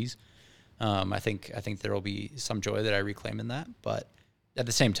sees. I think there will be some joy that I reclaim in that. But at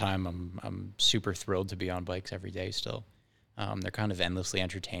the same time, I'm super thrilled to be on bikes every day still. They're kind of endlessly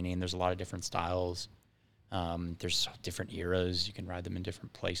entertaining. There's a lot of different styles. There's different eras. You can ride them in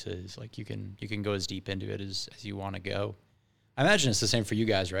different places. Like you can go as deep into it as you want to go. I imagine it's the same for you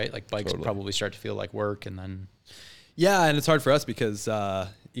guys, right? Like bikes probably start to feel like work, and then Yeah, and it's hard for us because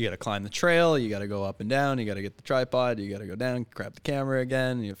you got to climb the trail, you got to go up and down, you got to get the tripod, you got to go down, grab the camera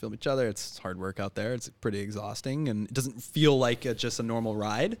again, you film each other. It's hard work out there. It's pretty exhausting, and it doesn't feel like it's just a normal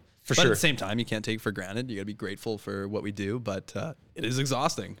ride. But sure. at the same time, you can't take it for granted. You got to be grateful for what we do, but it is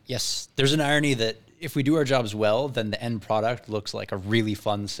exhausting. yes, there's an irony that if we do our jobs well, then the end product looks like a really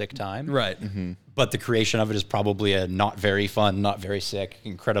fun, sick time. Right. But the creation of it is probably a not very fun, not very sick,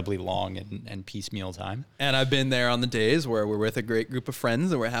 incredibly long and piecemeal time. And I've been there on the days where we're with a great group of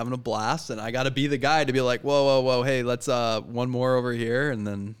friends and we're having a blast, and I got to be the guy to be like, whoa, hey, let's one more over here, and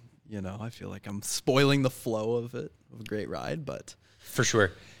then I feel like I'm spoiling the flow of it, of a great ride, but For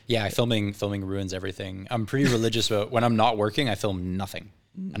sure. Yeah, filming ruins everything. I'm pretty religious about when I'm not working, I film nothing.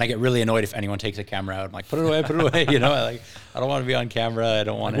 And I get really annoyed if anyone takes a camera out. I'm like, put it away. I don't want to be on camera. I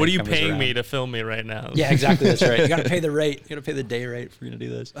don't want. What are you paying me to film me right now? Yeah, exactly. That's right. You got to pay the rate. You got to pay the day rate if we're gonna do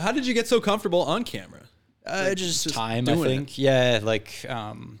this. how did you get so comfortable on camera? Just time, I doing think. Yeah, like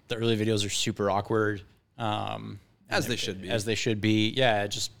the early videos are super awkward. As they should be. As they should be. Yeah, it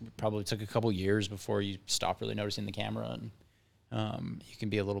just probably took a couple years before you stop really noticing the camera, and you can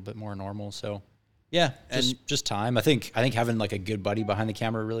be a little bit more normal. So, yeah, just time. I think having like a good buddy behind the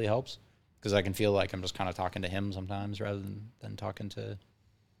camera really helps, because I can feel like I'm just kind of talking to him sometimes rather than talking to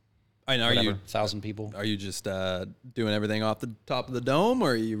I know. Are you 1,000 people? Are you just doing everything off the top of the dome,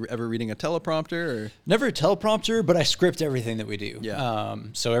 or are you ever reading a teleprompter? Or? Never a teleprompter, but I script everything that we do. Yeah.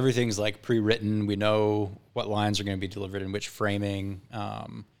 So everything's like pre-written. We know what lines are going to be delivered in which framing.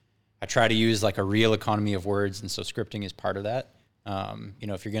 I try to use like a real economy of words, and so scripting is part of that.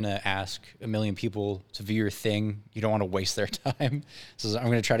 If you're going to ask a million people to view your thing, you don't want to waste their time. So I'm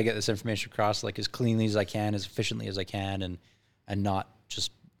going to try to get this information across like as cleanly as I can, as efficiently as I can, and not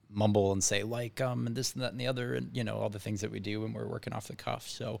just mumble and say and this and that and the other, and all the things that we do when we're working off the cuff.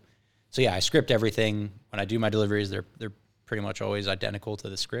 So yeah, I script everything. When I do my deliveries, they're pretty much always identical to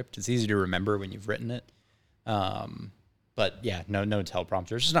the script. It's easy to remember when you've written it. But yeah, no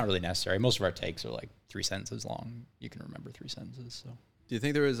teleprompter. It's just not really necessary. Most of our takes are like 3 sentences long. You can remember 3 sentences. So, do you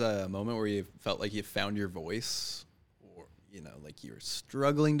think there was a moment where you felt like you found your voice, or like you were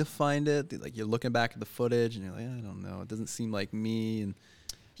struggling to find it? Like you're looking back at the footage and you're like, I don't know, it doesn't seem like me. And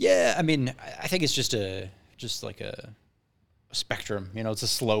yeah, I mean, I think it's just like a spectrum. It's a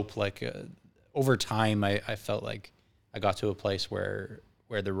slope. Like over time, I felt like I got to a place where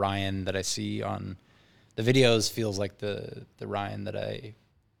the Ryan that I see on the videos feels like the Ryan that I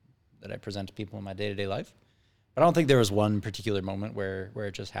present to people in my day-to-day life. But I don't think there was one particular moment where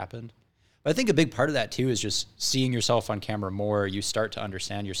it just happened. But I think a big part of that too is just seeing yourself on camera more. You start to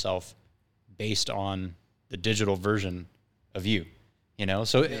understand yourself based on the digital version of you.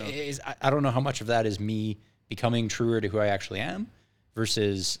 So I don't know how much of that is me becoming truer to who I actually am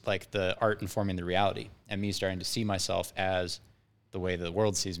versus like the art informing the reality, and me starting to see myself as the way the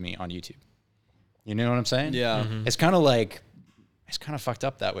world sees me on YouTube. You know what I'm saying? Yeah. Mm-hmm. It's kind of fucked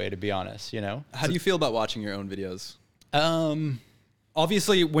up that way, to be honest, How do you feel about watching your own videos?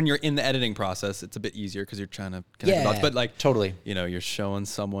 Obviously, when you're in the editing process, it's a bit easier because you're trying to connect the dots. But like, totally, you're showing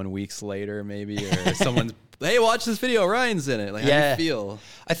someone weeks later, maybe, or someone's, hey, watch this video, Ryan's in it. Like, how do you feel?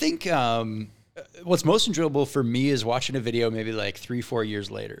 I think what's most enjoyable for me is watching a video maybe like 3-4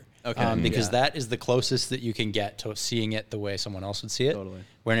 years later. Okay. Because that is the closest that you can get to seeing it the way someone else would see it. Totally.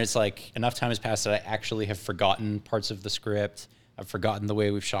 When it's like enough time has passed that I actually have forgotten parts of the script. I've forgotten the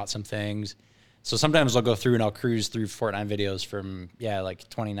way we've shot some things. So sometimes I'll go through and I'll cruise through FortNine videos from, like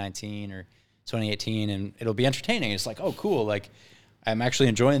 2019 or 2018, and it'll be entertaining. It's like, oh, cool. Like, I'm actually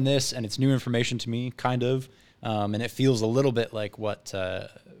enjoying this, and it's new information to me, kind of. And it feels a little bit like what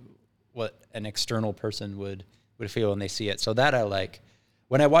an external person would feel when they see it. So that I like.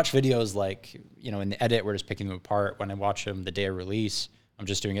 When I watch videos like, in the edit, we're just picking them apart. When I watch them the day of release, I'm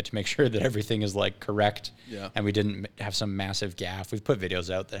just doing it to make sure that everything is like correct. Yeah. And we didn't have some massive gaffe. We've put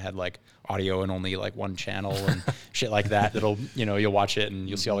videos out that had like audio and only like one channel and shit like that. That'll, you'll watch it and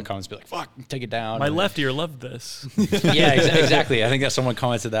you'll see all the comments be like, fuck, take it down. My and, left ear loved this. Yeah, exactly. I think that someone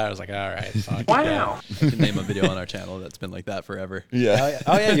commented that. I was like, all right, fuck. Wow. I can name a video on our channel that's been like that forever. Yeah.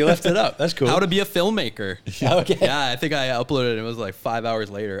 Oh yeah, you left it up. That's cool. How to be a filmmaker. Okay. Yeah, I think I uploaded it. It was like 5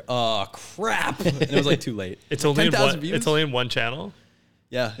 hours later. Oh crap! And it was like too late. It's only in 10,000 one. views? It's only in one channel.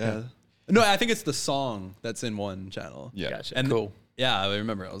 Yeah. No, I think it's the song that's in one channel. Yeah. Gotcha. And Cool. Yeah, I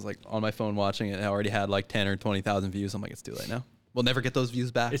remember. I was like on my phone watching it. And I already had like 10 or 20,000 views. I'm like, it's too late now. We'll never get those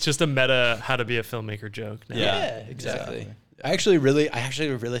views back. It's just a meta how to be a filmmaker joke now. Yeah. Exactly. I actually really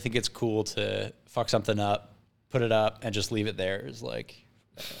think it's cool to fuck something up, put it up, and just leave it there. It's like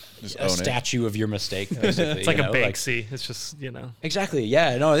Just a own it. statue of your mistake. Basically, It's like a like- Banksy. It's just, Exactly.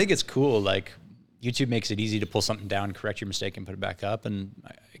 Yeah. No, I think it's cool. Like YouTube makes it easy to pull something down, correct your mistake, and put it back up, and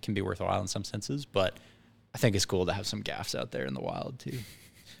it can be worthwhile in some senses. But I think it's cool to have some gaffes out there in the wild too.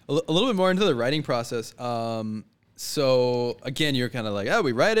 A little bit more into the writing process. So again, you're kind of like, oh,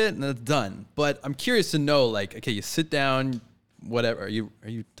 we write it and it's done. But I'm curious to know, like, okay, you sit down, whatever. Are you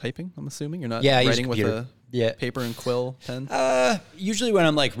typing? I'm assuming you're not Yeah, I use writing with computer. a paper and quill pen. Usually when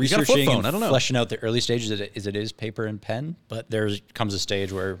I'm like got a flip researching phone, and I don't know. fleshing out the early stages, it is paper and pen. But there comes a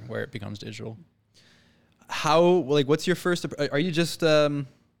stage where it becomes digital. How, like, what's your first? Are you just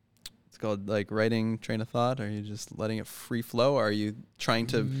it's called like writing train of thought? Are you just letting it free flow? Are you trying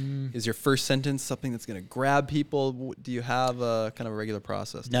to? Is your first sentence something that's going to grab people? Do you have a kind of a regular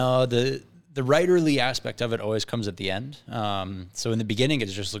process? No, the writerly aspect of it always comes at the end. So in the beginning, it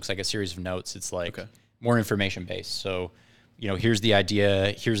just looks like a series of notes. It's like more information based. So, here's the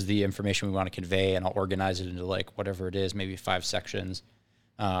idea, here's the information we want to convey, and I'll organize it into like whatever it is, maybe 5 sections.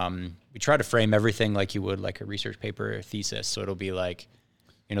 We try to frame everything like you would like a research paper or thesis. So it'll be like,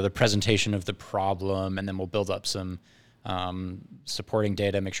 the presentation of the problem, and then we'll build up some supporting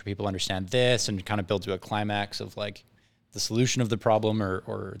data, make sure people understand this, and kind of build to a climax of like the solution of the problem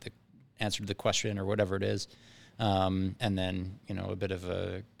or the answer to the question or whatever it is. And then, a bit of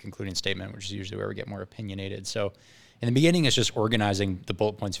a concluding statement, which is usually where we get more opinionated. So in the beginning, it's just organizing the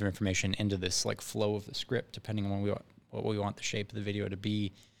bullet points of information into this like flow of the script, depending on what we want the shape of the video to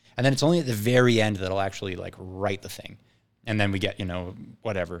be. And then it's only at the very end that I'll actually like write the thing. And then we get,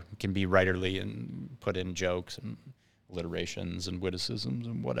 whatever. It can be writerly and put in jokes and alliterations and witticisms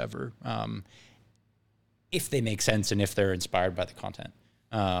and whatever. If they make sense and if they're inspired by the content.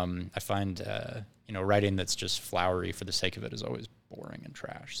 I find, writing that's just flowery for the sake of it is always boring and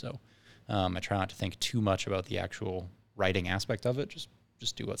trash. So I try not to think too much about the actual writing aspect of it.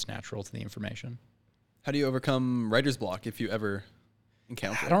 Just do what's natural to the information. How do you overcome writer's block if you ever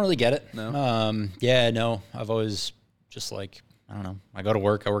encounter I don't really get it. No? No. I've always just like, I don't know. I go to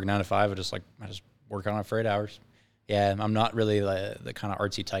work. I work 9 to 5. I just work on it for 8 hours. Yeah, I'm not really the kind of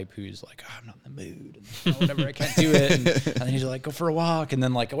artsy type who's like, I'm not in the mood, and whatever, I can't do it. And then he's like, go for a walk, and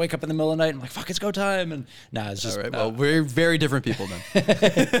then like I wake up in the middle of the night and I'm like, fuck, it's go time. And it's just All right. Well, we're very different people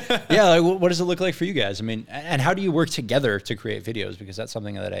then. yeah. Like, what does it look like for you guys? I mean, and how do you work together to create videos? Because that's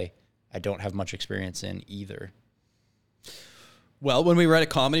something that I don't have much experience in either. Well, when we write a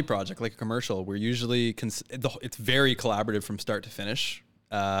comedy project like a commercial, we're usually it's very collaborative from start to finish.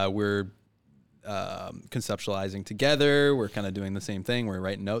 We're conceptualizing together. We're kind of doing the same thing. We're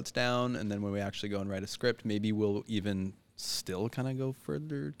writing notes down, and then when we actually go and write a script, maybe we'll even still kind of go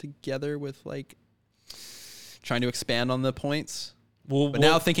further together with like trying to expand on the points. But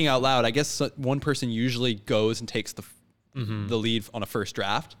now thinking out loud, I guess one person usually goes and takes the lead on a first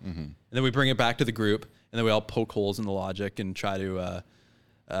draft, and then we bring it back to the group, and then we all poke holes in the logic and try to,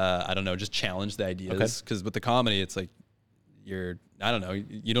 I don't know, just challenge the ideas. Because with the comedy, it's like I don't know,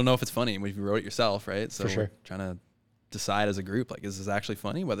 you don't know if it's funny when you wrote it yourself, right? So For sure. we're trying to decide as a group, like, is this actually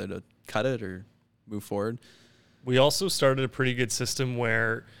funny, whether to cut it or move forward. We also started a pretty good system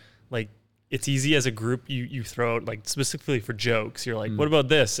where, like, it's easy as a group. You throw out, like, specifically for jokes. You're like, what about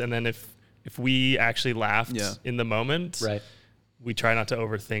this? And then if we actually laughed in the moment, Right. we try not to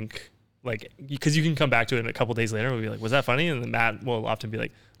overthink. Like, because you can come back to it a couple days later and we'll be like, was that funny? And then Matt will often be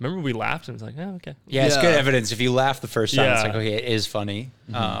like, remember we laughed? And it's like, oh, okay. Yeah, it's good evidence. If you laugh the first time, it's Yeah. like, okay, it is funny.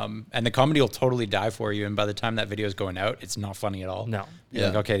 And the comedy will totally die for you. And by the time that video is going out, it's not funny at all. No. You're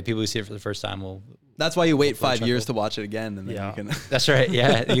like, okay, the people who see it for the first time will. That's why you wait Hopefully 5 years chuckle. to watch it again, and then you can. That's right.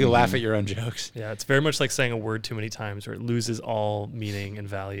 Yeah, you laugh at your own jokes. Yeah, it's very much like saying a word too many times where it loses all meaning and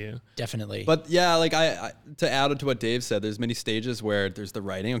value. Definitely. But yeah, like I to add to what Dave said, there's many stages where there's the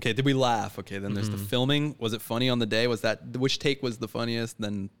writing. Okay, did we laugh? Okay, then there's the filming. Was it funny on the day? Which take was the funniest?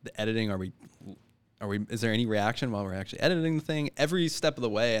 Then the editing. Are we is there any reaction while we're actually editing the thing every step of the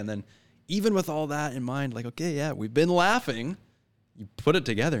way? And then even with all that in mind, like, okay, yeah, we've been laughing. You put it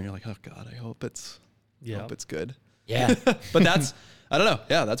together and you're like, oh God, I hope it's good. Yeah. But that's, I don't know.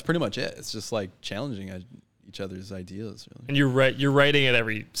 Yeah, that's pretty much it. It's just like challenging each other's ideas. Really. And you're writing at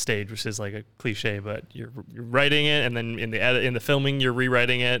every stage, which is like a cliche, but you're writing it, and then in the filming you're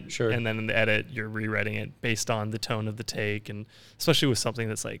rewriting it, Sure. and then in the edit you're rewriting it based on the tone of the take, and especially with something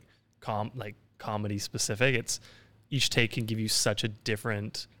that's like comedy specific, it's each take can give you such a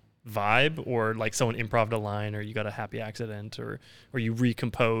different vibe, or like someone improv'd a line, or you got a happy accident, or you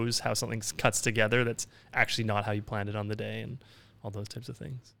recompose how something cuts together that's actually not how you planned it on the day, and all those types of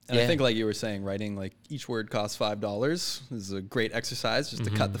things. And I think, like you were saying, writing, like, each word costs $5 is a great exercise just to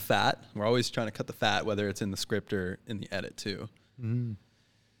cut the fat. We're always trying to cut the fat, whether it's in the script or in the edit too.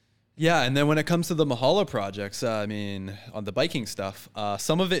 Yeah, and then when it comes to the Mahalo projects, I mean, on the biking stuff,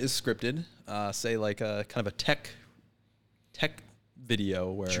 some of it is scripted. Say like a kind of a tech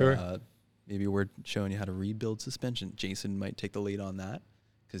video where maybe we're showing you how to rebuild suspension. Jason might take the lead on that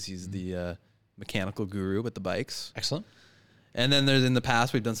because he's the mechanical guru with the bikes. Excellent. And then in the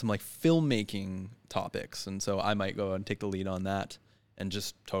past, we've done some like filmmaking topics. And so I might go and take the lead on that and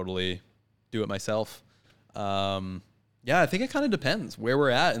just totally do it myself. Yeah, I think it kind of depends where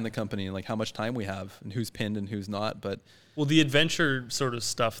we're at in the company and like how much time we have and who's pinned and who's not. But the adventure sort of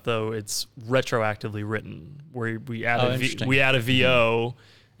stuff, though, it's retroactively written, where we add a VO,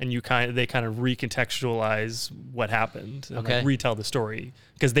 and they kind of recontextualize what happened and like retell the story,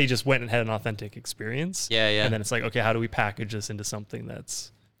 because they just went and had an authentic experience. Yeah. And then it's like, okay, how do we package this into something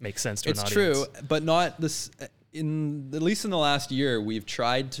that's makes sense to an audience? It's true, but not this. At least in the last year, we've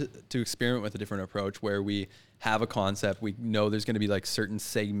tried to experiment with a different approach where we have a concept. We know there's going to be like certain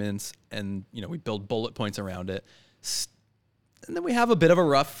segments, and we build bullet points around it, and then we have a bit of a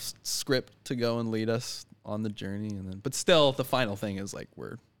rough script to go and lead us on the journey. But still, the final thing is like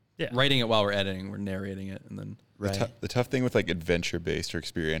we're writing it while we're editing, we're narrating it, and then the tough thing with like adventure-based or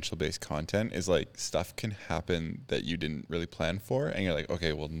experiential-based content is like stuff can happen that you didn't really plan for, and you're like,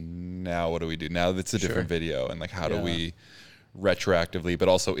 okay, well now what do we do? Now that's a different video, and like how do we retroactively, but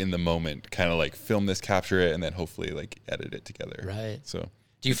also in the moment, kind of like film this, capture it, and then hopefully like edit it together. Right. So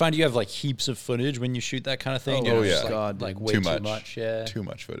do you find you have like heaps of footage when you shoot that kind of thing? Oh, yeah. Just, God, like way too too much. much. Yeah. Too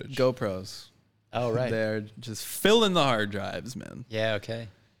much footage. GoPros. Oh, right. They're just filling the hard drives, man. Yeah. Okay.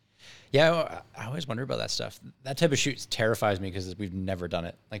 Yeah, I always wonder about that stuff. That type of shoot terrifies me because we've never done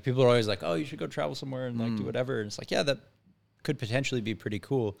it. Like people are always like, "Oh, you should go travel somewhere and like do whatever." And it's like, yeah, that could potentially be pretty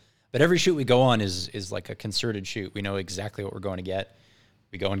cool. But every shoot we go on is like a concerted shoot. We know exactly what we're going to get.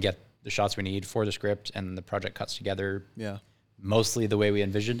 We go and get the shots we need for the script, and the project cuts together. Yeah. Mostly the way we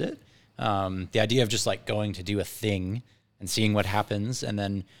envisioned it. The idea of just like going to do a thing and seeing what happens, and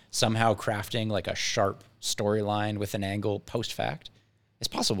then somehow crafting like a sharp storyline with an angle post fact. It's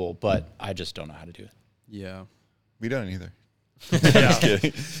possible, but I just don't know how to do it. Yeah. We don't either. Just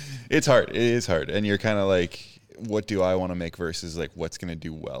kidding. It's hard. It is hard. And you're kind of like, what do I want to make versus like what's going to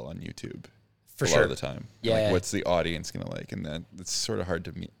do well on YouTube For a sure. lot of the time. Yeah. Like, what's the audience going to like? And then it's sort of hard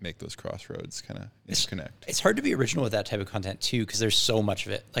to make those crossroads kind of interconnect. It's hard to be original with that type of content too, because there's so much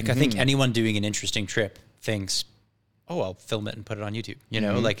of it. Like I think anyone doing an interesting trip thinks, oh, I'll film it and put it on YouTube. You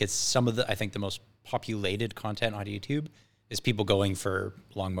know, like it's some of I think the most populated content on YouTube is people going for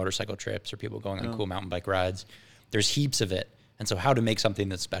long motorcycle trips or people going on cool mountain bike rides. There's heaps of it. And so how to make something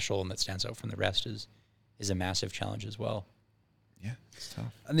that's special and that stands out from the rest is a massive challenge as well. Yeah, it's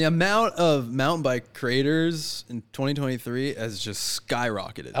tough. And the amount of mountain bike creators in 2023 has just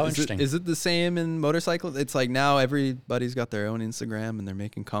skyrocketed. Oh, interesting. Is it the same in motorcycles? It's like now everybody's got their own Instagram and they're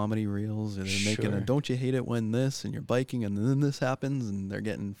making comedy reels, or they're making a "don't you hate it when this" and you're biking and then this happens, and they're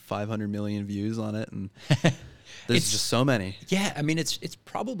getting 500 million views on it, and there's just so many. Yeah, I mean it's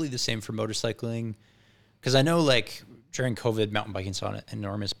probably the same for motorcycling, because I know like during COVID, mountain biking saw an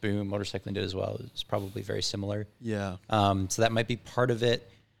enormous boom. Motorcycling did as well. It's probably very similar. Yeah. So that might be part of it.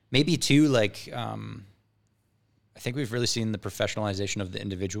 Maybe too, like, I think we've really seen the professionalization of the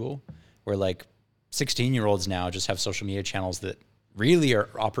individual, where like 16-year-olds now just have social media channels that really are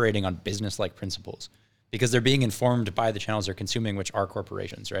operating on business-like principles because they're being informed by the channels they're consuming, which are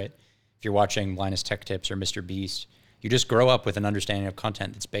corporations, right? If you're watching Linus Tech Tips or Mr. Beast, you just grow up with an understanding of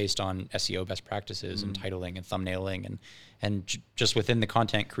content that's based on SEO best practices and titling and thumbnailing and just within the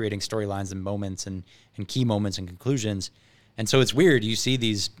content creating storylines and moments and key moments and conclusions. And so it's weird. You see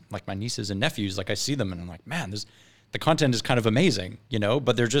these, like my nieces and nephews, like I see them and I'm like, man, the content is kind of amazing, you know,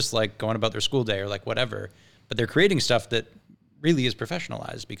 but they're just like going about their school day or like whatever, but they're creating stuff that really is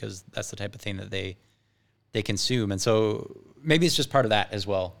professionalized because that's the type of thing that they consume. And so maybe it's just part of that as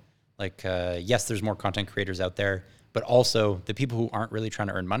well. Like, yes, there's more content creators out there, but also the people who aren't really trying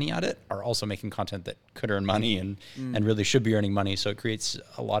to earn money at it are also making content that could earn money and really should be earning money. So it creates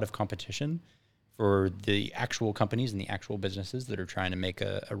a lot of competition for the actual companies and the actual businesses that are trying to make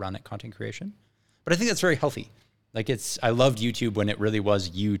a run at content creation. But I think that's very healthy. Like I loved YouTube when it really was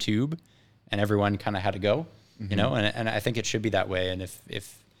YouTube and everyone kind of had to go, you know, and I think it should be that way. And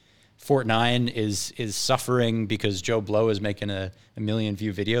if FortNine is suffering because Joe Blow is making a million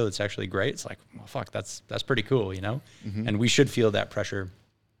view video that's actually great, it's like, well, fuck, that's pretty cool, you know? And we should feel that pressure.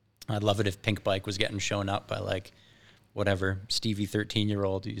 I'd love it if Pink Bike was getting shown up by like, whatever, Stevie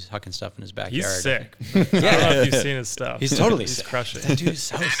 13-year-old who's hucking stuff in his backyard. He's sick. I don't know if you've seen his stuff. He's totally He's sick. crushing. That dude's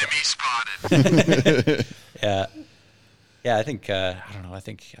so sick. Yeah, I think, I don't know, I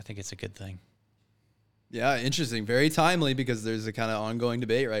think it's a good thing. Yeah, interesting. Very timely because there's a kind of ongoing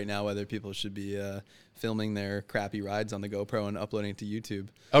debate right now whether people should be filming their crappy rides on the GoPro and uploading it to YouTube.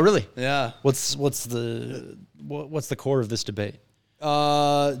 Oh, really? Yeah. What's the core of this debate?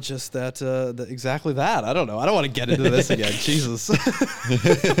 Just that, exactly that. I don't know. I don't want to get into this again. Jesus.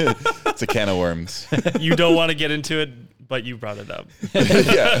 It's a can of worms. You don't want to get into it, but you brought it up.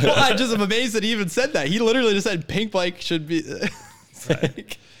 Yeah. Well, I just am amazed that he even said that. He literally just said Pink Bike should be it's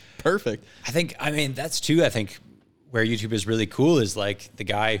like, perfect. I mean, that's too, I think, where YouTube is really cool is like the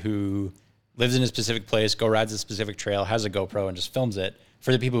guy who lives in a specific place, rides a specific trail, has a GoPro and just films it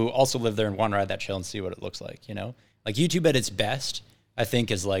for the people who also live there and want to ride that trail and see what it looks like, you know? Like YouTube at its best, I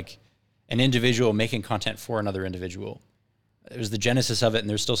think, is like an individual making content for another individual. It was the genesis of it, and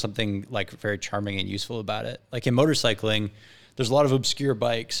there's still something like very charming and useful about it. Like in motorcycling, there's a lot of obscure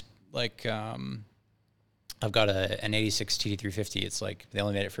bikes. Like I've got an 86 TT350. It's like they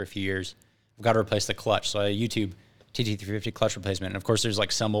only made it for a few years. I've got to replace the clutch, so I YouTube TT350 clutch replacement. And of course, there's like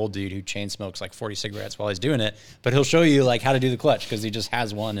some old dude who chain smokes like 40 cigarettes while he's doing it, but he'll show you like how to do the clutch because he just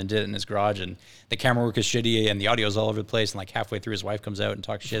has one and did it in his garage. And the camera work is shitty and the audio's all over the place. And like halfway through, his wife comes out and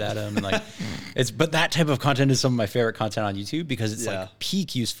talks shit at him. And like, but that type of content is some of my favorite content on YouTube because it's like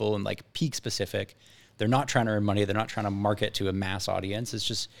peak useful and like peak specific. They're not trying to earn money. They're not trying to market to a mass audience.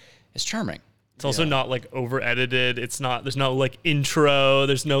 It's charming. It's also not like over edited. There's no like intro.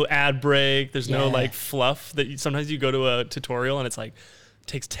 There's no ad break. There's no like fluff that sometimes you go to a tutorial and it's like, it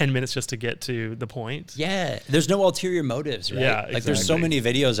takes 10 minutes just to get to the point. Yeah. There's no ulterior motives, right? Yeah, Like there's so many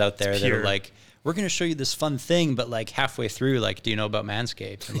videos out there that are pure. like, we're going to show you this fun thing, but like halfway through, like, do you know about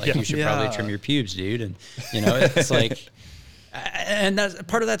Manscaped? And like, you should probably trim your pubes, dude. And you know, it's like, and that's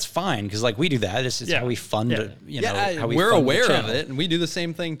part of that's fine because like we do that. This is how we fund, you know, how we're fund the aware of channel. it, and we do the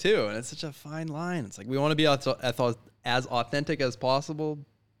same thing too. And it's such a fine line. It's like we want to be as authentic as possible,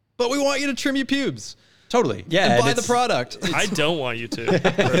 but we want you to trim your pubes. Totally. Yeah. And buy it's- the product. I don't want you to,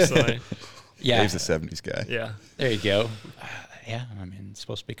 personally. Yeah. Dave's a 70s guy. Yeah. There you go. Yeah. I mean, it's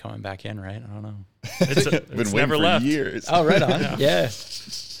supposed to be coming back in, right? I don't know. It's Been waiting never for left. years. Oh, right on. Yeah.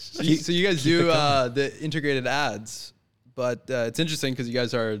 So you guys do the integrated ads, but it's interesting because you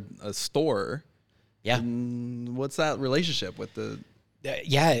guys are a store. Yeah. And what's that relationship with the?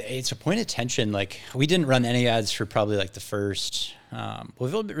 Yeah, it's a point of tension. Like we didn't run any ads for probably like the first,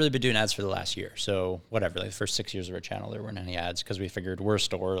 we've really been doing ads for the last year. So whatever, like the first 6 years of our channel, there weren't any ads because we figured we're a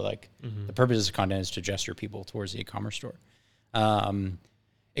store. Like the purpose of content is to gesture people towards the e-commerce store.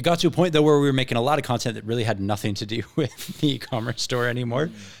 It got to a point though where we were making a lot of content that really had nothing to do with the e-commerce store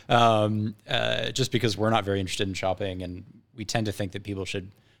anymore. Just because we're not very interested in shopping and we tend to think that people should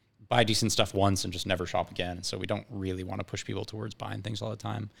buy decent stuff once and just never shop again. And so we don't really want to push people towards buying things all the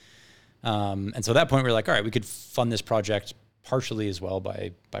time. And so at that point, we were like, all right, we could fund this project partially as well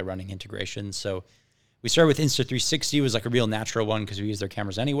by running integrations. So we started with Insta360 was like a real natural one because we use their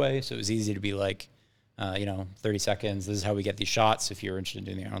cameras anyway. So it was easy to be like, 30 seconds. This is how we get these shots. If you're interested in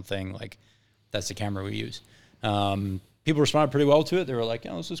doing your own thing, like that's the camera we use. People responded pretty well to it. They were like,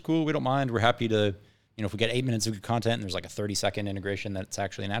 this is cool. We don't mind. We're happy to, if we get 8 minutes of good content and there's like a 30-second integration that's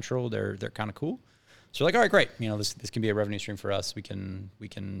actually natural, they're kind of cool. So we're like, all right, great. This can be a revenue stream for us. We can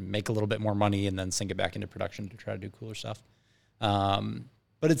make a little bit more money and then sink it back into production to try to do cooler stuff.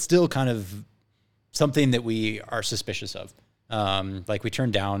 But it's still kind of something that we are suspicious of. Like we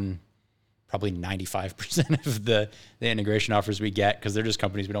turn down probably 95% of the integration offers we get because they're just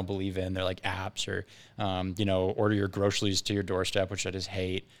companies we don't believe in. They're like apps or, order your groceries to your doorstep, which I just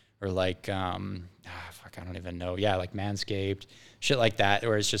hate. Or like, I don't even know. Yeah, like Manscaped, shit like that.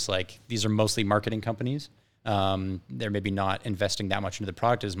 Where it's just like, these are mostly marketing companies. They're maybe not investing that much into the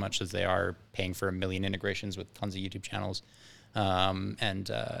product as much as they are paying for 1 million integrations with tons of YouTube channels. And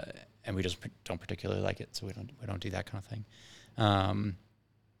we just don't particularly like it. So we don't do that kind of thing.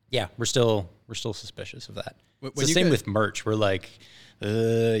 yeah, we're still suspicious of that. It's When the you same get- with merch. We're like,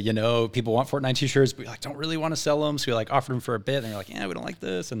 you know, people want Fortnite t-shirts, but we like don't really want to sell them. So we like offer them for a bit, and they're like, yeah, we don't like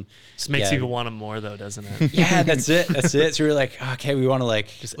this, and Just makes yeah, you want them more, though, doesn't it? yeah, that's it. That's it. So we're like, okay, we want to like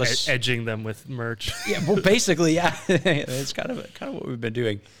Just edging them with merch. yeah, well, basically, yeah, it's kind of what we've been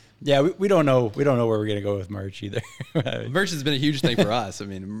doing. Yeah, we don't know where we're gonna go with merch either. Merch has been a huge thing for us. I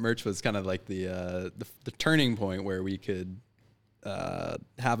mean, merch was kind of like the turning point where we could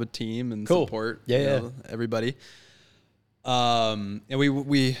have a team and Cool. support Yeah. everybody. And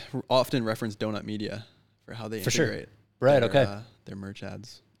we often reference Donut Media for how they For sure. integrate Right, their, okay. Their merch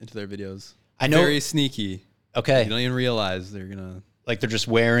ads into their videos. I know- Very sneaky. Okay, You don't even realize they're gonna. like they're just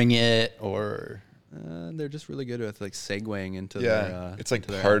wearing it, or They're just really good with like segueing into Yeah, their. it's like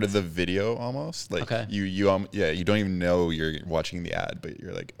into their part ads. of the video almost. Like Okay. you don't even know you're watching the ad, but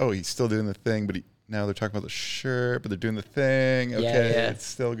you're like, oh, he's still doing the thing, but now they're talking about the shirt, but they're doing the thing. Okay, yeah. it's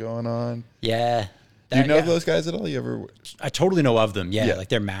still going on. yeah. Do you know yeah. those guys at all? You ever? I totally know of them. Yeah, Yeah. like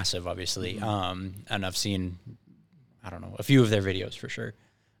they're massive, obviously. And I've seen, I don't know, a few of their videos for sure.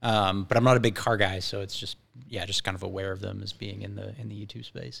 But I'm not a big car guy, so it's just kind of aware of them as being in the YouTube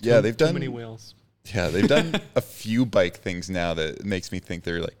space. Yeah, they've Too done many whales. Yeah, they've done a few bike things now that makes me think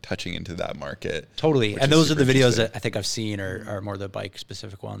they're like touching into that market. Totally. which And is those are the super videos interesting. that I think I've seen are more the bike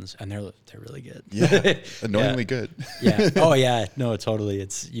specific ones, and they're really good. Yeah, annoyingly good. Yeah. Oh yeah. No, totally. I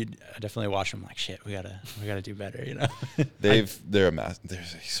definitely watch them like shit. We gotta do better. You know. They're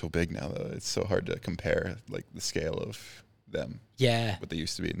so big now though. It's so hard to compare like the scale of them, Yeah. what they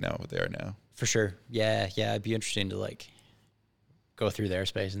used to be and now what they are now. For sure. Yeah. Yeah. It'd be interesting to like go through their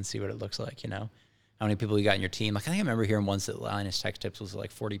space and see what it looks like. You know. How many people you got in your team? Like I think I remember hearing once that Linus Tech Tips was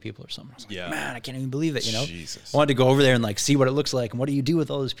like 40 people or something. I was like, Yeah. man, I can't even believe it. You know. Jesus. I wanted to go over there and like see what it looks like and what do you do with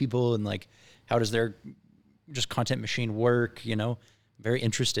all those people and like how does their just content machine work, you know? Very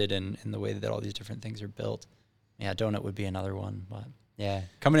interested in the way that all these different things are built. Yeah, Donut would be another one, but yeah.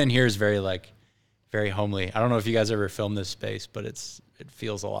 Coming in here is very homely. I don't know if you guys ever filmed this space, but it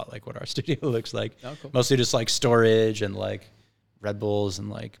feels a lot like what our studio looks like. Oh, cool. Mostly just like storage and like Red Bulls and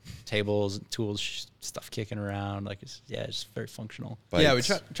like tables and tools, stuff kicking around. Like it's very functional. Yeah, we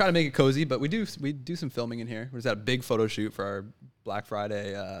Bikes. try to make it cozy, but we do some filming in here. We just had a big photo shoot for our Black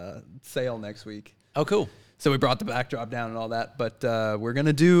Friday sale next week. Oh, cool. So we brought the backdrop down and all that, but we're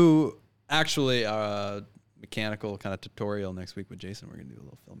gonna do actually a mechanical kind of tutorial next week with Jason. We're gonna do a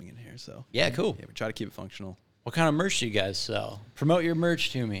little filming in here. So Yeah, cool. yeah, we try to keep it functional. What kind of merch do you guys sell? Promote your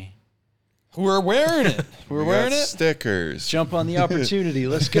merch to me. We're wearing it. We're We wearing got it. stickers, Jump on the opportunity.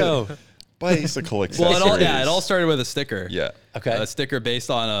 Let's go. bicycle accessories. Well, it all started with a sticker. Yeah. Okay. A sticker based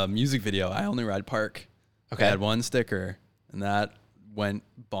on a music video. I Only Ride Park. Okay. I had one sticker, and that went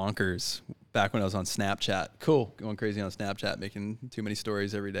bonkers back when I was on Snapchat. Cool. Going crazy on Snapchat, making too many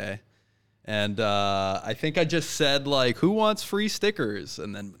stories every day. And I think I just said, like, who wants free stickers?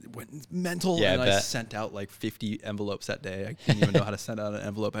 And then it went mental. Yeah, and I I bet. sent out like 50 envelopes that day. I didn't even know how to send out an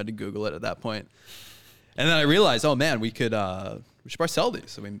envelope. I had to Google it at that point. And then I realized, oh, man, we should probably sell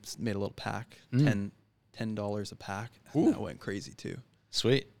these. So we made a little pack, $10 a pack. And that went crazy, too.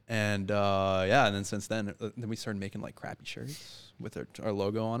 Sweet. And and then since then we started making like crappy shirts with our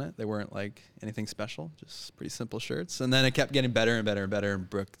logo on it. They weren't like anything special, just pretty simple shirts. And then it kept getting better and better and better. And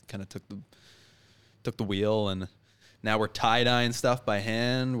Brooke kind of took the wheel, and now we're tie dyeing stuff by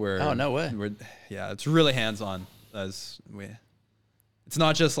hand. Oh, no way. It's really hands on. It's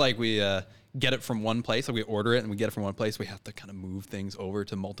not just like we get it from one place, like we order it and we get it from one place. We have to kind of move things over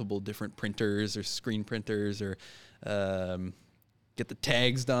to multiple different printers or screen printers or get the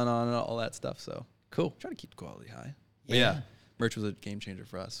tags done on it, all that stuff. So Cool. try to keep the quality high. But yeah, merch was a game changer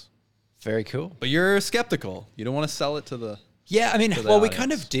for us. Very cool. But you're skeptical. You don't want to sell it to the. Yeah, I mean, the well, we audience.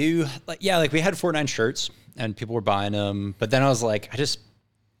 kind of do. Like we had FortNine shirts and people were buying them. But then I was like,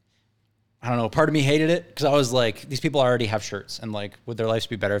 I don't know. Part of me hated it because I was like, these people already have shirts, and like, would their lives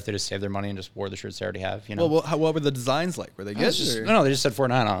be better if they just saved their money and just wore the shirts they already have? You know. Well, what were the designs like? Were they good? or- No, they just said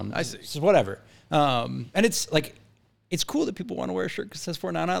Fortnite on them. I see. It's whatever. And it's like, it's cool that people want to wear a shirt because it says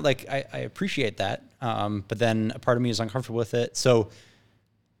Fortnite on it. Like, I appreciate that. But then a part of me is uncomfortable with it. So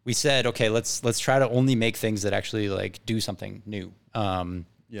we said, okay, let's try to only make things that actually like do something new.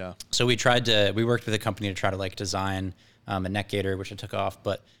 Yeah. So we worked with a company to try to like design a neck gaiter, which I took off,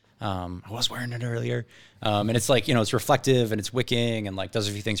 but I was wearing it earlier. And it's like, it's reflective and it's wicking and like does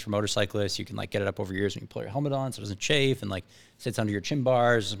a few things for motorcyclists. You can like get it up over your ears when you pull your helmet on so it doesn't chafe and like sits under your chin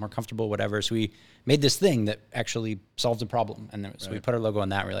bars, is more comfortable, whatever. So we made this thing that actually solved a problem. And then, so we put our logo on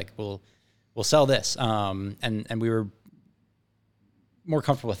that. We're like, we'll sell this. And we were more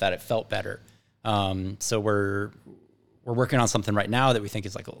comfortable with that. It felt better. So we're working on something right now that we think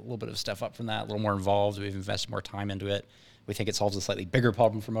is like a little bit of a step up from that, a little more involved. We've invested more time into it. We think it solves a slightly bigger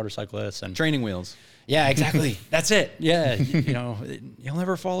problem for motorcyclists and Training wheels. Yeah, exactly. That's it. Yeah, you'll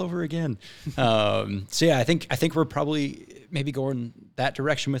never fall over again. So yeah, I think we're probably maybe going that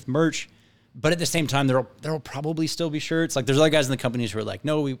direction with merch, but at the same time, there'll probably still be shirts. Like there's other guys in the companies who are like,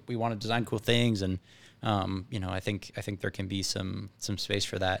 no, we want to design cool things, and I think there can be some space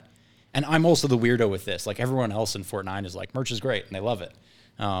for that. And I'm also the weirdo with this. Like everyone else in FortNine is like, merch is great, and they love it.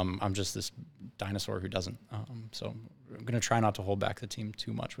 I'm just this dinosaur who doesn't. So I'm going to try not to hold back the team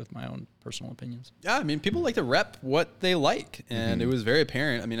too much with my own personal opinions. Yeah, I mean, people like to rep what they like, and it was very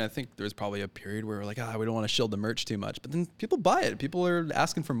apparent. I mean, I think there was probably a period where we're like, we don't want to shield the merch too much, but then people buy it. People are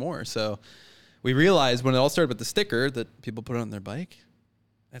asking for more. So we realized when it all started with the sticker that people put it on their bike.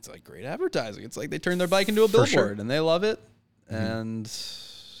 That's like great advertising. It's like they turn their bike into a billboard, and they love it. And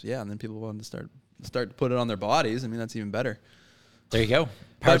and then people want to start to put it on their bodies. I mean, that's even better. There you go.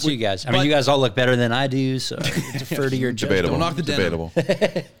 Power to you guys. I mean, you guys all look better than I do, so I defer to your judgment. Debatable. Don't knock the denim.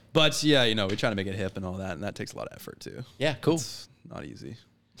 Debatable. But yeah, we try to make it hip and all that, and that takes a lot of effort too. Yeah, cool. It's not easy.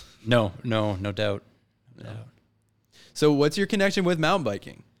 No doubt. So what's your connection with mountain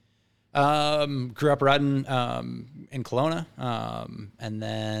biking? Grew up riding in Kelowna, and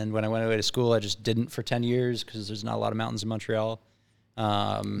then when I went away to school, I just didn't for 10 years because there's not a lot of mountains in Montreal.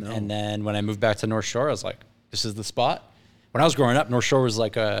 And then when I moved back to North Shore, I was like, this is the spot. When I was growing up, North Shore was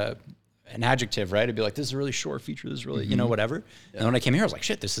like an adjective, right? It'd be like, this is a really shore feature. This is really, whatever. Yeah. And when I came here, I was like,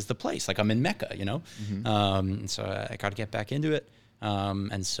 shit, this is the place. Like I'm in Mecca, So I got to get back into it.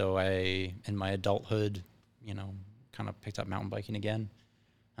 And so I, in my adulthood, kind of picked up mountain biking again.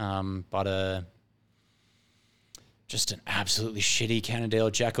 Bought just an absolutely shitty Cannondale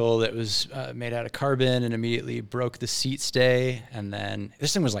Jekyll that was made out of carbon and immediately broke the seat stay. And then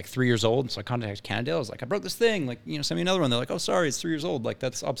this thing was like 3 years old. So I contacted Cannondale. I was like, I broke this thing. Like, send me another one. They're like, oh, sorry, it's 3 years old. Like,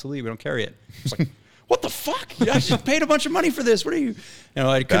 that's obsolete. We don't carry it. I was like, what the fuck? I just paid a bunch of money for this. What are you?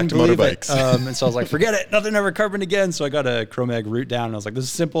 I couldn't believe it. And so I was like, forget it. Nothing ever carbon again. So I got a Chromag root down. And I was like, this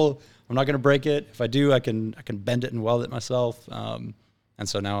is simple. I'm not going to break it. If I do, I can bend it and weld it myself. And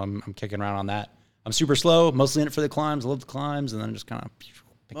so now I'm kicking around on that. I'm super slow, mostly in it for the climbs. I love the climbs, and then just kind of pick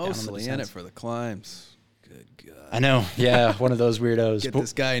down on the mostly in it for the climbs. Good God. I know. Yeah, one of those weirdos. Get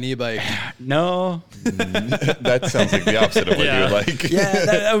this guy an e-bike. No. That sounds like the opposite of what you would like. Yeah,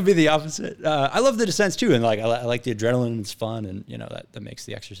 that would be the opposite. I love the descents too, and like I like the adrenaline. It's fun, and that makes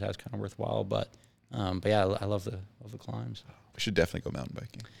the exercise kind of worthwhile. But yeah, I love the climbs. We should definitely go mountain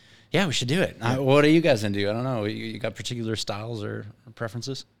biking. Yeah, we should do it. What are you guys into? I don't know. You got particular styles or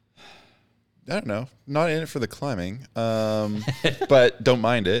preferences? I don't know. Not in it for the climbing, but don't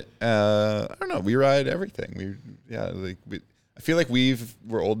mind it. I don't know. We ride everything. I feel like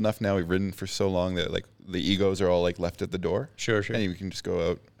we're old enough now. We've ridden for so long that like the egos are all like left at the door. Sure. And we can just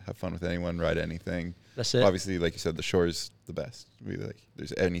go out, have fun with anyone, ride anything. That's it. Obviously, like you said, the shore is the best.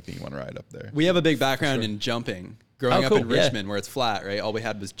 There's anything you want to ride up there. We have a big background in jumping. Growing up in Richmond, where it's flat, right? All we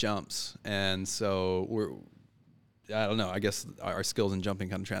had was jumps, and so I don't know. I guess our skills in jumping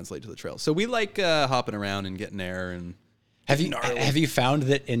kind of translate to the trails. So we like hopping around and getting air. And have you found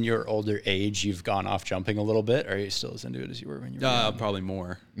that in your older age you've gone off jumping a little bit, or are you still as into it as you were when you were young? Probably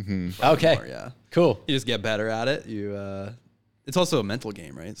more. Mm-hmm. Probably okay. More, yeah. Cool. You just get better at it. It's also a mental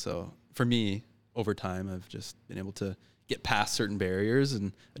game, right? So for me, over time, I've just been able to get past certain barriers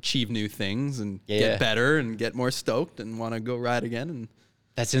and achieve new things and get better and get more stoked and want to go ride again. And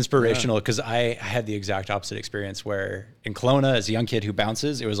that's inspirational because I had the exact opposite experience where in Kelowna, as a young kid who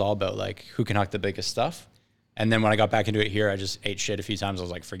bounces, it was all about like who can huck the biggest stuff. And then when I got back into it here, I just ate shit a few times. I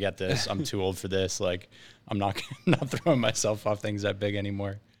was like, forget this. I'm too old for this. Like, I'm not throwing myself off things that big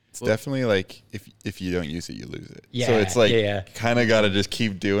anymore. It's definitely like if you don't use it, you lose it. Yeah, so it's like kind of got to just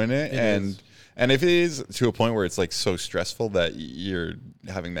keep doing it. And if it is to a point where it's like so stressful that you're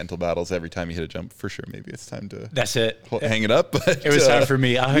having mental battles every time you hit a jump, for sure, maybe it's time to hang it up. But it was time for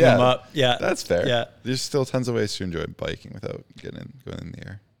me. I hung them up. Yeah, that's fair. Yeah, there's still tons of ways to enjoy biking without going in the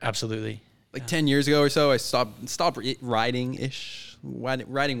air. Absolutely. Like 10 years ago or so, I stopped riding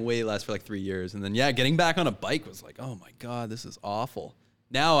way less for like 3 years, and then getting back on a bike was like, oh my God, this is awful.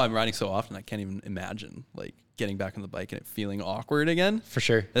 Now I'm riding so often I can't even imagine like getting back on the bike and it feeling awkward again. For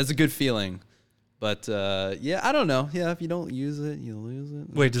sure, that's a good feeling. But I don't know. Yeah, if you don't use it, you lose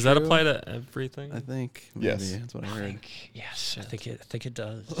it. Wait, does that apply to everything? I think. Maybe. Yes, that's what I heard. Yes, I think it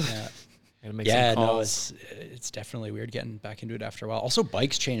does. Yeah. No, it's definitely weird getting back into it after a while. Also,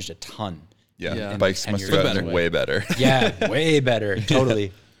 bikes changed a ton. Yeah. Bikes must have gotten way better. Yeah, way better.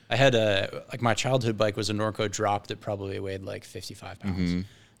 Totally. I had my childhood bike was a Norco drop that probably weighed like 55 pounds.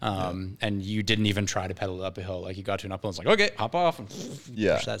 and you didn't even try to pedal it up a hill. Like you got to an uphill and it's like, okay, hop off and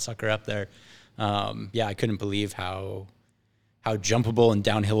push that sucker up there. I couldn't believe how jumpable and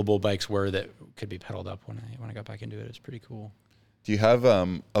downhillable bikes were that could be pedaled up when I got back into it. It was pretty cool. Do you have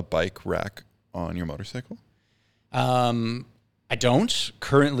a bike rack on your motorcycle? I don't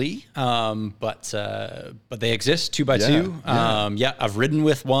currently, but they exist 2x2. I've ridden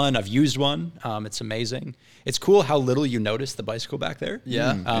with one. I've used one. It's amazing. It's cool how little you notice the bicycle back there.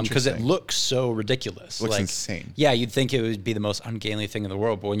 Yeah. Because it looks so ridiculous. Looks insane. Yeah, you'd think it would be the most ungainly thing in the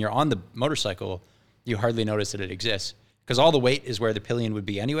world, but when you're on the motorcycle, you hardly notice that it exists. Because all the weight is where the pillion would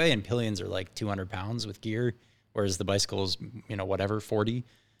be anyway, and pillions are like 200 pounds with gear, whereas the bicycle is, 40.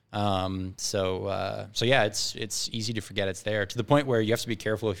 It's easy to forget it's there, to the point where you have to be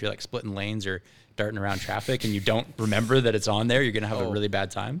careful if you're like splitting lanes or darting around traffic and you don't remember that it's on there. You're going to have a really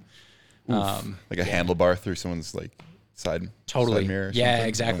bad time. Like a handlebar through someone's like side mirror. Or yeah, something?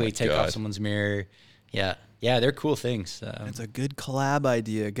 exactly. Oh my Take God. off someone's mirror. Yeah, they're cool things. It's a good collab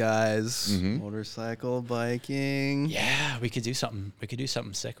idea, guys. Motorcycle, biking. Yeah, we could do something. We could do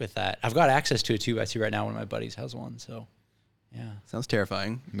something sick with that. I've got access to a 2x2 right now. One of my buddies has one, so yeah. Sounds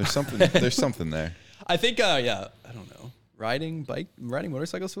terrifying. There's something there. I think, I don't know. Riding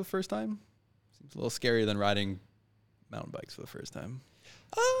motorcycles for the first time seems a little scarier than riding mountain bikes for the first time.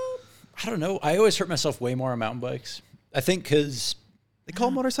 I don't know. I always hurt myself way more on mountain bikes. I think because They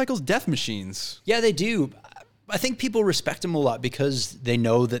call motorcycles death machines. yeah, they do. I think people respect them a lot because they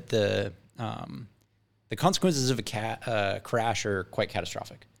know that the consequences of a crash are quite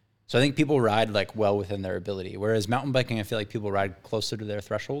catastrophic. So I think people ride like well within their ability. Whereas mountain biking, I feel like people ride closer to their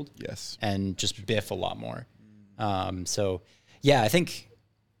threshold. Yes. And just biff a lot more. I think,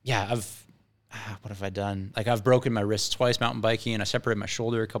 what have I done? Like I've broken my wrist twice mountain biking, and I separated my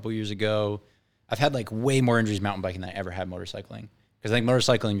shoulder a couple years ago. I've had like way more injuries mountain biking than I ever had motorcycling. Because I think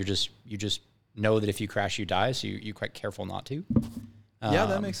motorcycling, you just know that if you crash, you die. So you're quite careful not to. Yeah,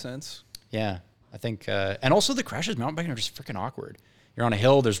 that makes sense. Yeah, I think, and also the crashes mountain biking are just freaking awkward. You're on a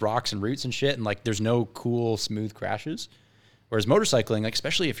hill, there's rocks and roots and shit, and like there's no cool, smooth crashes. Whereas motorcycling, like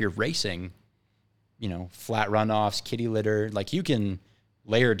especially if you're racing, flat runoffs, kitty litter, like you can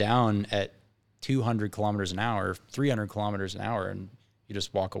layer down at 200 kilometers an hour, 300 kilometers an hour, and you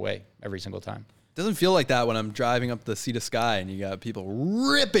just walk away every single time. Doesn't feel like that when I'm driving up the Sea to Sky and you got people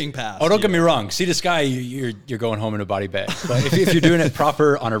ripping past. Oh, don't get me wrong. Sea to Sky, you're going home in a body bag. But if you're doing it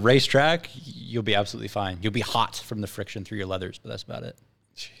proper on a racetrack, you'll be absolutely fine. You'll be hot from the friction through your leathers, but that's about it.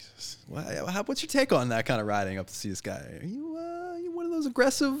 Jesus. What's your take on that kind of riding up the Sea to Sky? Are you one of those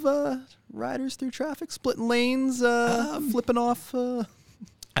aggressive riders through traffic, splitting lanes, flipping off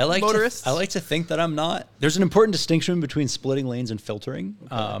motorists? I like to think that I'm not. There's an important distinction between splitting lanes and filtering.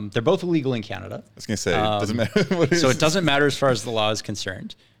 Okay. They're both illegal in Canada. I was going to say, it doesn't matter what it is. So it doesn't matter as far as the law is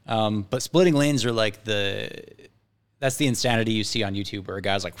concerned. But splitting lanes are like that's the insanity you see on YouTube where a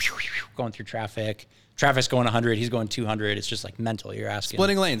guy's like going through traffic. Traffic's going 100, he's going 200. It's just like mental. You're asking.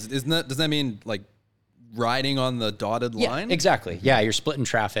 Splitting lanes, does that mean like riding on the dotted line? Yeah, exactly. Yeah, you're splitting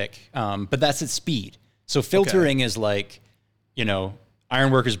traffic. But that's at speed. So filtering is like,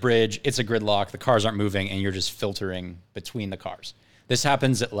 Ironworkers Bridge, it's a gridlock, the cars aren't moving, and you're just filtering between the cars. This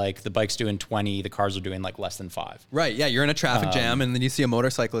happens at like the bike's doing 20, the cars are doing like less than 5. Right, yeah, you're in a traffic jam, and then you see a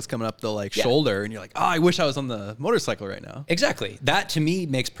motorcyclist coming up the shoulder, and you're like, oh, I wish I was on the motorcycle right now. Exactly. That to me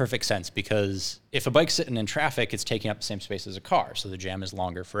makes perfect sense because if a bike's sitting in traffic, it's taking up the same space as a car, so the jam is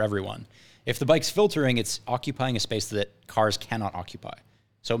longer for everyone. If the bike's filtering, it's occupying a space that cars cannot occupy.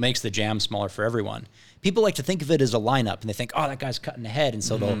 So it makes the jam smaller for everyone. People like to think of it as a lineup, and they think, oh, that guy's cutting ahead, and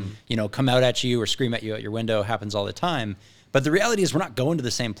so they'll, come out at you or scream at you out your window. It happens all the time. But the reality is we're not going to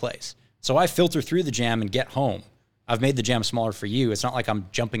the same place. So I filter through the jam and get home. I've made the jam smaller for you. It's not like I'm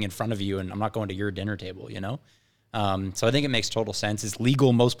jumping in front of you and I'm not going to your dinner table, So I think it makes total sense. It's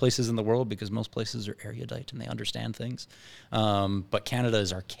legal most places in the world because most places are erudite and they understand things. But Canada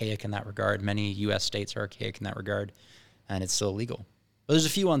is archaic in that regard. Many U.S. states are archaic in that regard, and it's still illegal. But there's a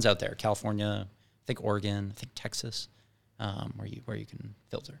few ones out there. California, I think Oregon, I think Texas, where you can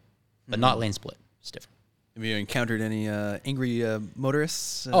filter, but not lane split. It's different. Have you encountered any angry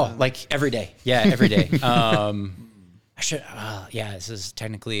motorists? Like every day. Yeah, every day. This is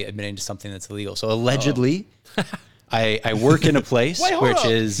technically admitting to something that's illegal. So allegedly, I work in a place which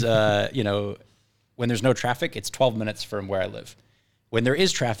is, when there's no traffic, it's 12 minutes from where I live. When there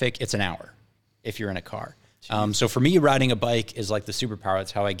is traffic, it's an hour if you're in a car. So for me, riding a bike is like the superpower.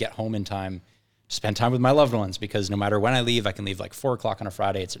 It's how I get home in time to spend time with my loved ones, because no matter when I leave, I can leave like 4 o'clock on a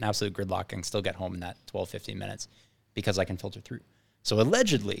Friday. It's an absolute gridlock. I can still get home in that 12, 15 minutes because I can filter through. So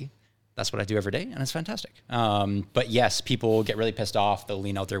allegedly, that's what I do every day, and it's fantastic. But yes, people get really pissed off. They'll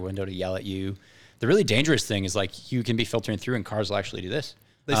lean out their window to yell at you. The really dangerous thing is like you can be filtering through, and cars will actually do this.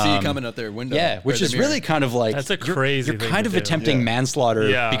 They see you coming out their window. Yeah, which is mirror. really kind of like That's a crazy You're thing kind to of do. attempting manslaughter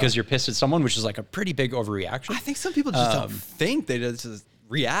Yeah. because you're pissed at someone, which is like a pretty big overreaction. I think some people just don't think. They just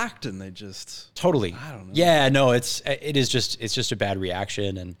react, and they just Totally. I don't know. Yeah, no, it's just a bad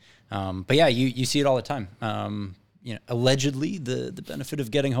reaction, and but yeah, you see it all the time. Allegedly, the benefit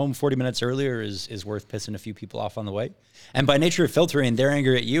of getting home 40 minutes earlier is worth pissing a few people off on the way, and by nature of filtering, their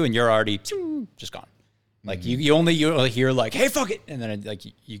anger at you, and you're already just gone. Like you only hear like, "Hey, fuck it," and then like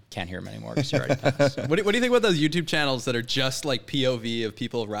you can't hear them anymore because you're already past. So. What do you think about those YouTube channels that are just like POV of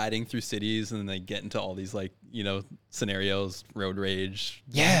people riding through cities, and then they get into all these like scenarios, road rage,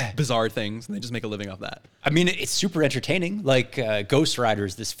 bizarre things, and they just make a living off that? I mean, it's super entertaining. Like Ghost Rider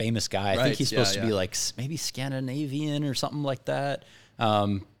is this famous guy. I Right, think he's supposed to be yeah. like maybe Scandinavian or something like that.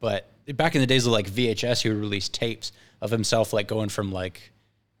 But back in the days of like VHS, he would release tapes of himself like going from like,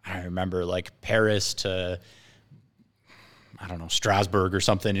 I remember like Paris to, I don't know, Strasbourg or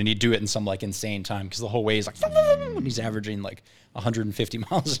something. And he'd do it in some like insane time because the whole way is like, and he's averaging like 150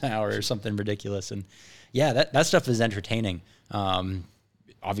 miles an hour or something ridiculous. And yeah, that stuff is entertaining.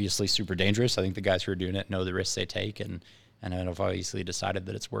 Obviously super dangerous. I think the guys who are doing it know the risks they take and have obviously decided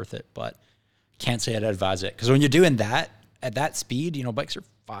that it's worth it, but can't say I'd advise it. Because when you're doing that at that speed, bikes are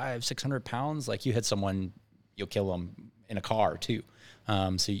 500-600 pounds. Like you hit someone, you'll kill them in a car too.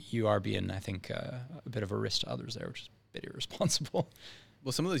 So you are being, I think, a bit of a risk to others there, which is a bit irresponsible.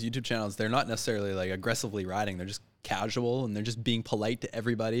 Well, some of those YouTube channels, they're not necessarily like aggressively riding. They're just casual, and they're just being polite to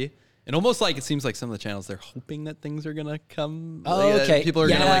everybody. And almost like it seems like some of the channels, they're hoping that things are gonna come. Oh, like, okay. People are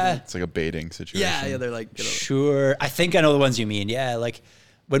gonna like. It's like a baiting situation. Yeah, they're like. Sure. I think I know the ones you mean. Yeah, like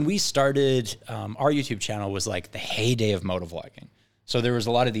when we started, our YouTube channel was like the heyday of motovlogging. So there was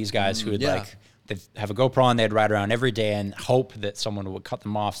a lot of these guys who would they'd have a GoPro and they'd ride around every day and hope that someone would cut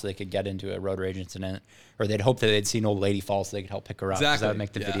them off so they could get into a road rage incident, or they'd hope that they'd see an old lady fall so they could help pick her up because that would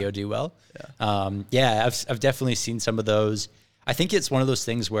make the video do well. I've definitely seen some of those. I think it's one of those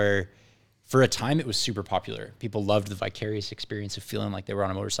things where for a time it was super popular. People loved the vicarious experience of feeling like they were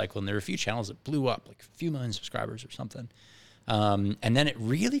on a motorcycle, and there were a few channels that blew up, like a few million subscribers or something. And then it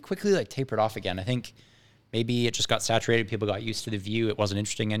really quickly like tapered off again. I think maybe it just got saturated. People got used to the view. It wasn't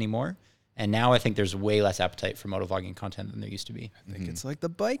interesting anymore. And now I think there's way less appetite for motovlogging content than there used to be. I think it's like the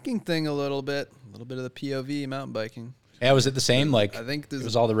biking thing a little bit of the POV mountain biking. Yeah, was it the same? Like I think it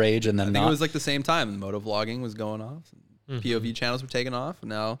was all the rage, and then I think not? it was like the same time. Motovlogging was going off. POV channels were taking off. And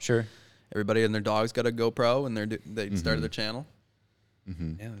now everybody and their dog's got a GoPro, and they started their channel.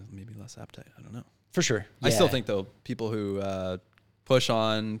 Yeah, maybe less appetite. I don't know. For sure. I still think though, people who push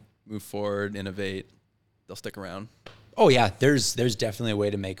on, move forward, innovate, they'll stick around. Oh yeah, there's definitely a way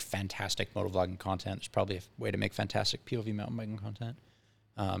to make fantastic motovlogging content. There's probably a way to make fantastic POV mountain biking content.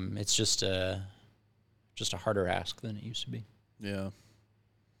 It's just a harder ask than it used to be. Yeah.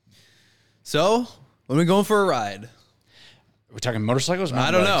 So, when are we going for a ride? We're talking motorcycles?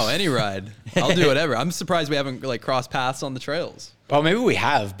 I don't know, any ride. I'll do whatever. I'm surprised we haven't like crossed paths on the trails. Well, maybe we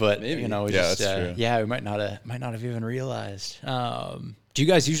have, but Maybe. we Yeah, that's true. we might not have even realized. Do you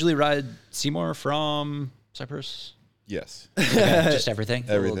guys usually ride Seymour from Cyprus? Yes. Just everything. A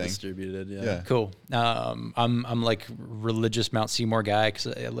little Everything. distributed, Yeah. Cool. I'm like religious Mount Seymour guy because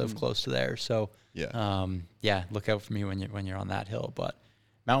I live close to there. So look out for me when you're on that hill. But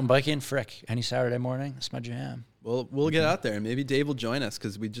mountain biking, frick, any Saturday morning, that's my jam. Well, we'll get out there, and maybe Dave will join us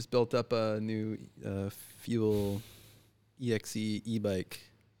because we just built up a new fuel EXE e-bike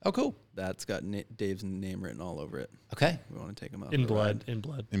Oh, cool. that's got Dave's name written all over it. Okay. We want to take him out In for a ride.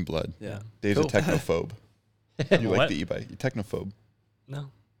 blood. In blood. Yeah. Dave's Cool. a technophobe. You like What? the e-bike. You're technophobe.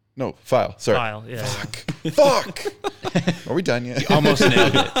 No. No, file. Sorry. File. Yeah. Fuck. Are we done yet? Almost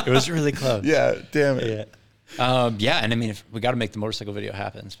nailed it. It was really close. Yeah, damn it. Yeah. And I mean, if we got to make the motorcycle video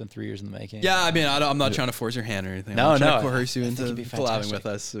happen. It's been 3 years in the making. Yeah, I mean, I'm not trying to force your hand or anything. No, I'm not trying no, to coerce you I think into it'd be collabing fantastic. with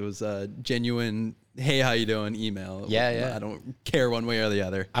us. It was a genuine, hey, how you doing email. Yeah. I don't care one way or the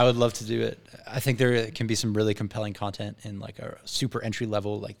other. I would love to do it. I think there can be some really compelling content in like a super entry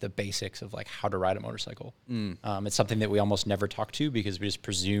level, like the basics of like how to ride a motorcycle. It's something that we almost never talk to because we just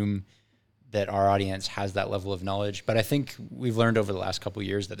presume that our audience has that level of knowledge. But I think we've learned over the last couple of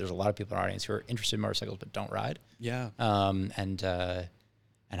years that there's a lot of people in our audience who are interested in motorcycles but don't ride. Yeah. And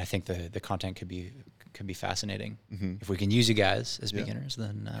I think the content could be could be fascinating. If we can use you guys as beginners,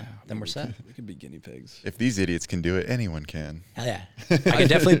 then we're set. We could be guinea pigs. If these idiots can do it, anyone can. Hell yeah. I can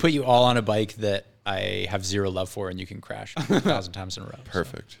definitely put you all on a bike that I have zero love for, and you can crash 1,000 times in a row.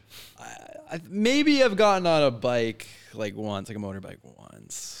 Perfect. Maybe I've gotten on a bike like once, like a motorbike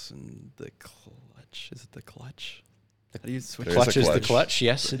once, and the clutch. Is it the clutch? How do you switch? Clutch is the clutch.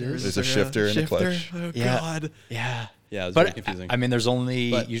 Yes, it is. There's a shifter and a clutch. Oh, Yeah. God. Yeah. Yeah, it was But very confusing. I mean, there's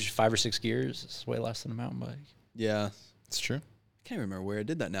only But- usually 5 or 6 gears. It's way less than a mountain bike. Yeah. It's true. I can't remember where I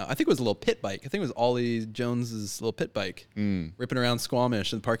did that now. I think it was a little pit bike. I think it was Ollie Jones's little pit bike, ripping around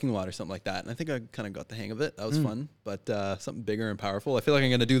Squamish in the parking lot or something like that. And I think I kind of got the hang of it. That was fun, but something bigger and powerful. I feel like I'm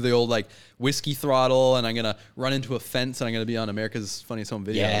going to do the old like whiskey throttle, and I'm going to run into a fence, and I'm going to be on America's Funniest Home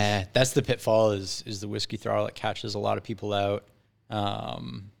Videos. Yeah, that's the pitfall is the whiskey throttle. It catches a lot of people out.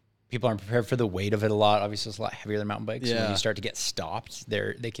 People aren't prepared for the weight of it a lot. Obviously, it's a lot heavier than mountain bikes. So when Yeah. you start to get stopped,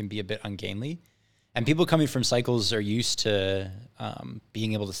 they can be a bit ungainly. And people coming from cycles are used to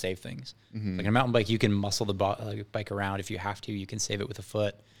being able to save things. Like a mountain bike, you can muscle the bike around if you have to. You can save it with a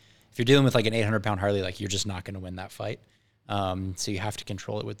foot. If you're dealing with like an 800-pound Harley, like you're just not going to win that fight. So you have to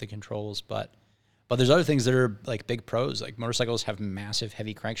control it with the controls. But there's other things that are like big pros. Like motorcycles have massive,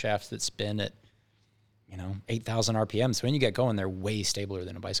 heavy crankshafts that spin at 8,000 RPM. So when you get going, they're way stabler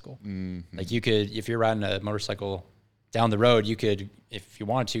than a bicycle. Like you could, if you're riding a motorcycle down the road, you could, if you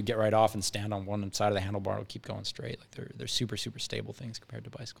wanted to, get right off and stand on one side of the handlebar and keep going straight. Like they're super, super stable things compared to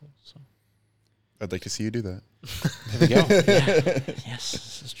bicycles. So I'd like to see you do that. there we go. Yeah.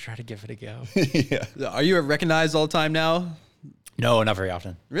 Yes, let's try to give it a go. Yeah. Are you recognized all the time now? No, not very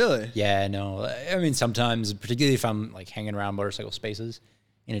often. Really? Yeah, no. I mean, sometimes, particularly if I'm like hanging around motorcycle spaces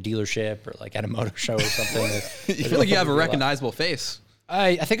in a dealership or like at a motor show or something. I feel like you have a recognizable face.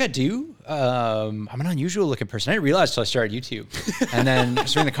 I think I do. I'm an unusual looking person. I didn't realize until I started YouTube. And then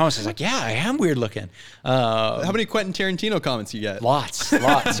just reading the comments, I was like, yeah, I am weird looking. How many Quentin Tarantino comments you get? Lots.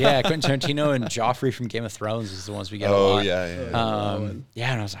 Yeah, Quentin Tarantino and Joffrey from Game of Thrones is the ones we get a Oh, lot. yeah.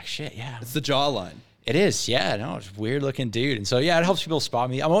 Yeah, and I was like, shit, yeah. It's the jawline. It is, yeah. No, it's a weird looking dude. And so, yeah, it helps people spot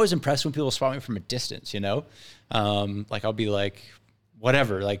me. I'm always impressed when people spot me from a distance, Like, I'll be like,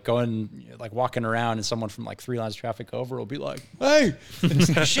 whatever, like walking around and someone from like 3 lines of traffic over will be like, hey, and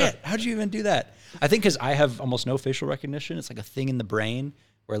it's like, shit, how'd you even do that? I think because I have almost no facial recognition. It's like a thing in the brain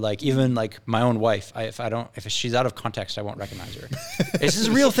where like even like my own wife, if she's out of context, I won't recognize her. This is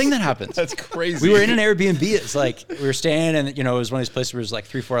a real thing that happens. That's crazy. We were in an Airbnb. It's like we were staying and, it was one of these places where there's like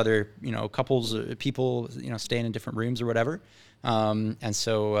 3-4 other, couples, people, staying in different rooms or whatever. And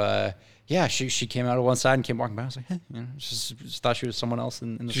so, yeah, she came out of one side and came walking by. I was like, hey, just thought she was someone else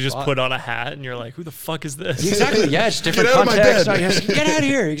in the She just spot. put on a hat, and you're like, "Who the fuck is this?" Exactly. Yeah, it's different Get out of my context. bed. Get out of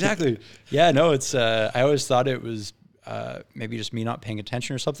here. Exactly. Yeah. No, it's. I always thought it was maybe just me not paying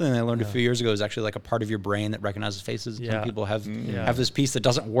attention or something. And I learned a few years ago it was actually like a part of your brain that recognizes faces. Yeah. Some people have this piece that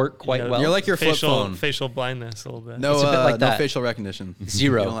doesn't work quite well. You're like your flip phone. facial blindness a little bit. No, It's a bit like no that. facial recognition.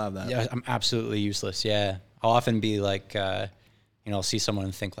 Zero. You don't have that. Yeah, I'm absolutely useless. Yeah, I'll often be like, I'll see someone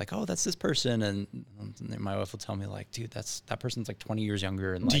and think like, oh, that's this person, and my wife will tell me like, dude, that person's like 20 years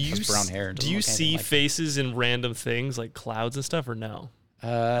younger and like has brown hair. And do doesn't you look anything see like faces in random things like clouds and stuff, or no?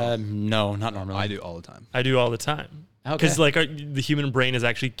 No, not normally. I do all the time. I do all the time. Okay. Because like the human brain is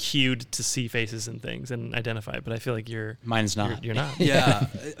actually cued to see faces and things and identify it, but I feel like Mine's not. you're not. Yeah,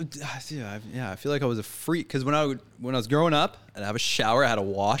 I feel like I was a freak because when I was growing up, I'd have a shower, I had a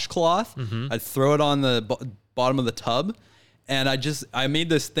washcloth, I'd throw it on the bottom of the tub, and I made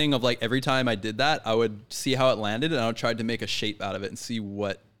this thing of like every time I did that, I would see how it landed, and I would try to make a shape out of it and see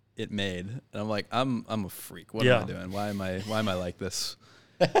what it made. And I'm like, I'm a freak. What am I doing? Why am I like this?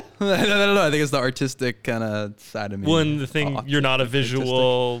 I don't know. I think it's the artistic kind of side of me. Well, and the thing, you're not a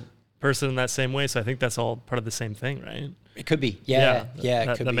visual person in that same way, so I think that's all part of the same thing, right? It could be. Yeah, it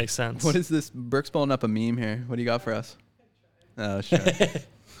that, could that be. makes sense. What is this? Burke's pulling up a meme here. What do you got for us? Oh, sure.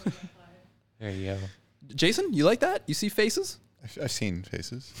 There you go. Jason, you like that? You see faces? I've seen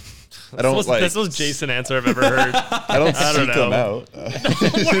faces. I don't That's the most Jason answer I've ever heard. I don't seek them know.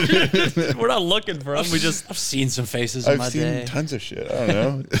 out. We're not looking for them. We just I've seen some faces in I've my seen day. tons of shit. I don't know. I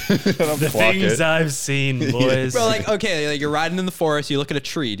don't the clock things it. I've seen, boys. Bro, like, okay, like you're riding in the forest, you look at a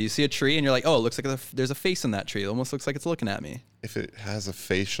tree. Do you see a tree? And you're like, oh, it looks like there's a face in that tree. It almost looks like it's looking at me. If it has a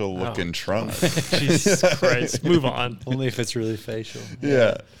facial looking trunk. Jesus Christ. Move on. Only if it's really facial.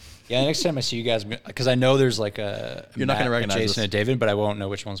 Yeah. Yeah, next time I see you guys, because I know there's like a You're not Matt, gonna recognize a Jason us. and a David, but I won't know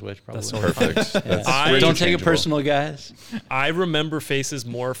which one's which. Probably. That's totally Perfect. Yeah. I- Don't take it interchangeable. personal, guys. I remember faces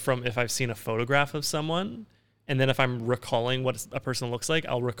more from if I've seen a photograph of someone And then if I'm recalling what a person looks like,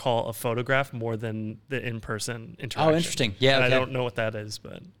 I'll recall a photograph more than the in-person interaction. Oh, interesting. Yeah, And okay. I don't know what that is,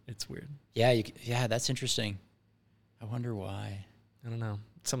 but it's weird. Yeah, that's interesting. I wonder why. I don't know.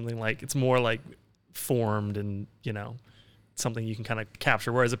 Something like, it's more like formed and, you know, something you can kind of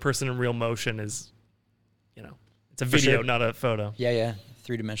capture. Whereas a person in real motion is, you know, it's a video, sure. not a photo. Yeah.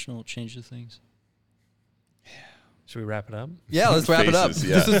 3-dimensional changes things. Should we wrap it up? Yeah, let's wrap it up. Faces,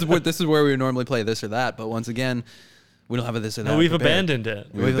 yeah. This is where we would normally play this or that, but once again, we don't have a this or that. No, we've prepared. abandoned it.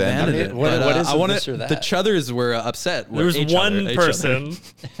 We've abandoned it. What But, is I a wanna- this or that? The Chuthers were upset. There was one person.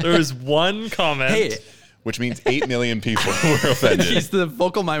 There was one comment. Hey, Which means 8 million people were offended. she's the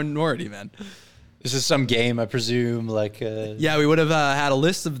vocal minority, man. This is some game, I presume. Like, Yeah, we would have had a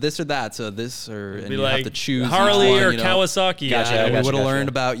list of this or that. So this or and Be you like have to choose each Harley one, or you know. Kawasaki. Gotcha, Yeah, I we gotcha, would have gotcha. learned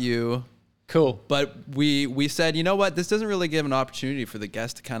about you. cool. But we said, you know what? This doesn't really give an opportunity for the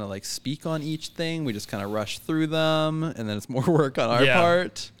guest to kind of like speak on each thing. We just kind of rush through them, and then it's more work on our Yeah.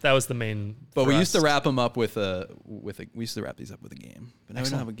 part. That was the main. But we used to thrust. wrap them up with a. We used to wrap these up with a game. But now we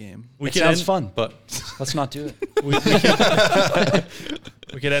don't have a game. We It could sounds end, fun, but let's not do it.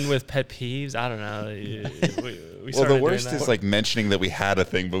 We could end with pet peeves. I don't know. We Well, started the doing worst that. is like mentioning that we had a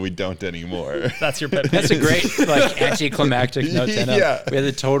thing, but we don't anymore. That's your pet peeve. That's a great like anticlimactic note to end on. Yeah. We had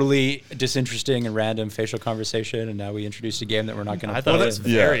a totally disinteresting and random facial conversation, and now we introduced a game that we're not going I to thought play. it was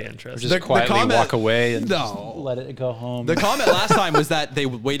Yeah. very Or interesting. just quietly comment- walk away and just No. let it go home. The comment last time was that they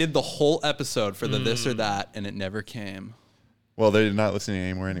waited the whole episode for the this or that, and it never came. Well, they're not listening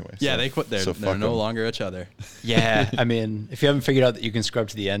anymore anyway. Yeah, so- they quit. They're so they're fuck no 'em. longer each other. Yeah, I mean, if you haven't figured out that you can scrub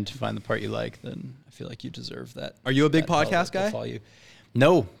to the end to find the part you like, then I feel like you deserve that. Are you a big that they'll- podcast they'll guy? follow you.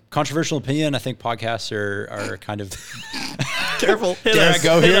 No, controversial opinion. I think podcasts are kind of. Careful. Hit Dare I us,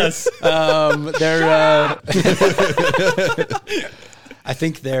 go hit here? us. They're. I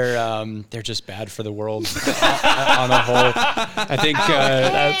think they're just bad for the world on the whole. I think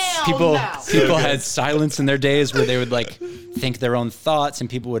people had silence in their days where they would like think their own thoughts, and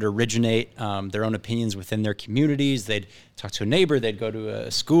people would originate their own opinions within their communities. They'd talk to a neighbor, they'd go to a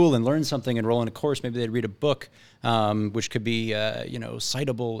school and learn something, enroll in a course. Maybe they'd read a book, which could be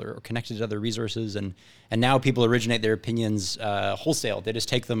citable or connected to other resources. And now people originate their opinions wholesale. They just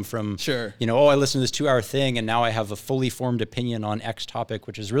take them from Sure. I listened to this 2-hour thing, and now I have a fully formed opinion on X topic,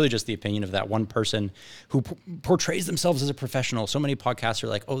 which is really just the opinion of that one person who portrays themselves as a professional. So many podcasts are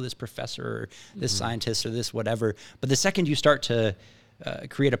like, oh, this professor or this scientist or this whatever. But the second you start to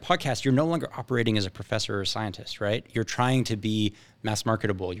create a podcast, you're no longer operating as a professor or a scientist, right? You're trying to be mass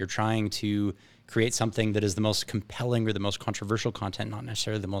marketable. You're trying to create something that is the most compelling or the most controversial content, not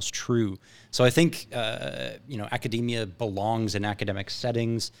necessarily the most true. So I think, academia belongs in academic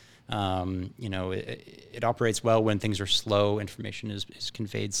settings. It operates well when things are slow, information is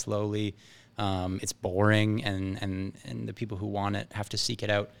conveyed slowly. It's boring, and the people who want it have to seek it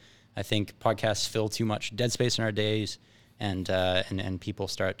out. I think podcasts fill too much dead space in our days, and people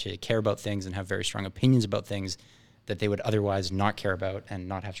start to care about things and have very strong opinions about things that they would otherwise not care about and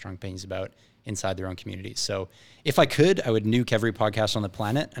not have strong opinions about inside their own communities. So if I could, I would nuke every podcast on the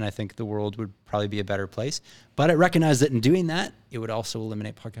planet, and I think the world would probably be a better place. But I recognize that in doing that, it would also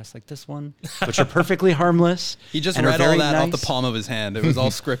eliminate podcasts like this one, which are perfectly harmless. He just and are read all very that off nice. the palm of his hand. It was all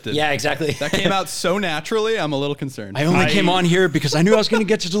scripted. Yeah, exactly. That came out so naturally. I'm a little concerned. I only came on here because I knew I was going to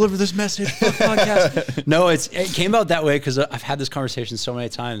get to deliver this message for the podcast. No, it came out that way because I've had this conversation so many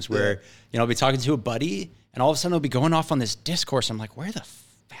times where, I'll be talking to a buddy and all of a sudden I'll be going off on this discourse. I'm like, where the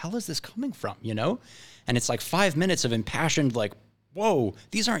hell is this coming from? And it's like 5 minutes of impassioned, like, whoa,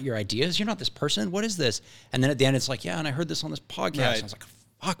 these aren't your ideas. You're not this person. What is this? And then at the end, it's like, yeah, and I heard this on this podcast. Right. And I was like,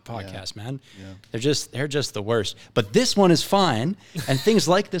 fuck podcasts, man. Yeah. They're just the worst. But this one is fine, and things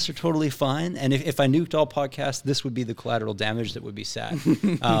like this are totally fine. And if I nuked all podcasts, this would be the collateral damage that would be sad.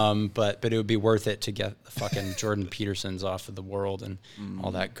 But it would be worth it to get the fucking Jordan Petersons off of the world and all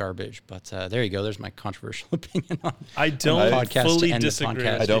that garbage. But there you go. There's my controversial opinion on I don't podcast fully to end the disagree.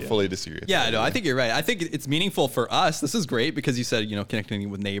 podcast. with I don't you. fully disagree with Yeah, that. no, I think you're right. I think it's meaningful for us. This is great because you said, connecting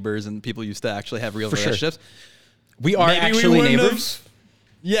with neighbors and people used to actually have real For sure. relationships. We are Maybe we actually wouldn't neighbors.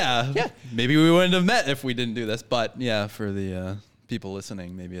 Yeah. Maybe we wouldn't have met if we didn't do this. But yeah, for the people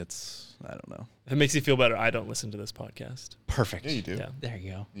listening, maybe it's, I don't know. If it makes you feel better, I don't listen to this podcast. Perfect. Yeah, you do. Yeah. There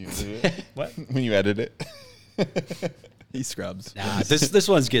you go. You edit it? What? When you edit it. He scrubs. Nah, this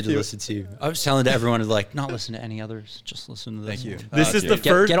one's good to listen to. I was telling to everyone to not listen to any others. Just listen to this. Thank you. This is the Get,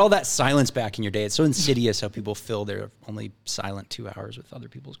 first. get all that silence back in your day. It's so insidious how people fill their only silent 2 hours with other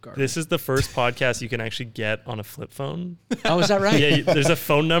people's garbage. This is the first podcast you can actually get on a flip phone. Oh, is that right? Yeah, there's a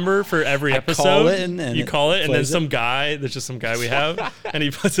phone number for every I episode. call it and you call it, and then plays it. some guy. There's just some guy we have, and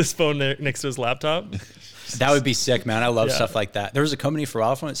he puts his phone next to his laptop. That would be sick, man. I love Yeah. stuff like that. There was a company for a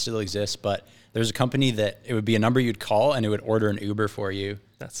while, it still exists, but there's a company that it would be a number you'd call and it would order an Uber for you.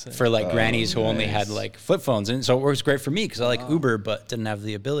 That's it. For like grannies who only had nice. like flip phones. And so it works great for me because I like Uber, but didn't have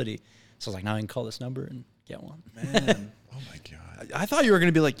the ability. So I was like, now I can call this number and get one. Man. Oh my god. I thought you were going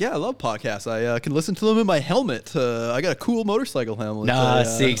to be like, yeah, I love podcasts. I can listen to them in my helmet. I got a cool motorcycle helmet. Nah,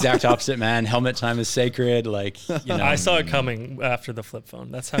 it's the exact opposite, man. Helmet time is sacred. Like, you know. I saw it coming after the flip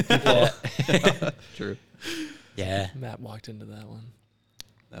phone. That's how people. True. Yeah. Matt walked into that one.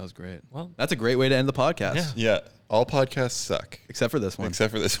 That was great. Well, That's a great way to end the podcast. Yeah. Yeah, all podcasts suck Except for this one.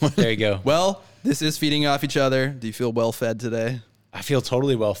 except for this one. There you go. Well, this is feeding off each other. Do you feel well fed today? I feel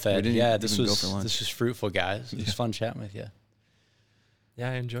totally well fed. didn't Yeah, even this go was for lunch. this was fruitful, guys. It was fun chatting with you. yeah,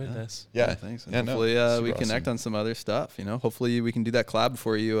 I enjoyed this. Yeah, Thanks. And Yeah, no, hopefully super we connect awesome. on some other stuff. Hopefully we can do that collab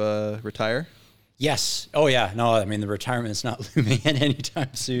before you retire. Yes. Oh yeah. No, I mean the retirement's not looming in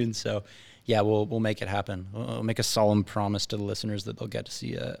anytime soon. So yeah, we'll make it happen. We'll make a solemn promise to the listeners that they'll get to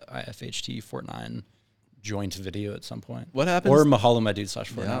see a IFHT FortNine joint video at some point. What happens? Or Mahalo my dude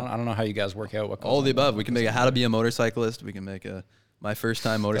 /FortNine. Yeah. I don't know how you guys work out what goes All of the on. above. We can make a how to be a motorcyclist. We can make a my first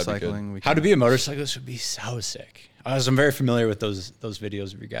time That'd be good. motorcycling. We How can, to be a motorcyclist would be so sick. I'm very familiar with those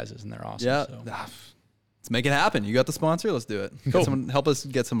videos of you guys, and they're awesome. Yeah. So. Let's make it happen. You got the sponsor. Let's do it. Get Cool. someone, help us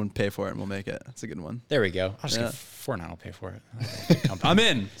get someone to pay for it, and we'll make it. That's a good one. There we go. I'll just Yeah. get FortNine will pay for it. I'm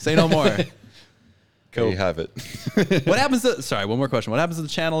in. Say no more. There you have it. What happens to? Sorry, one more question. What happens to the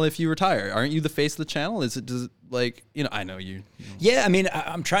channel if you retire? Aren't you the face of the channel? Does it like I know you. Yeah, I mean,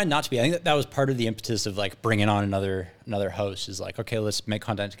 I'm trying not to be. I think that was part of the impetus of like bringing on another host. Is like, okay, let's make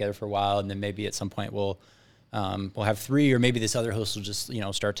content together for a while, and then maybe at some point we'll have 3, or maybe this other host will just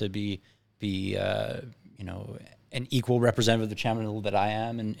start to be an equal representative of the channel that I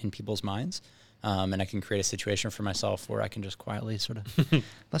am in people's minds. And I can create a situation for myself where I can just quietly sort of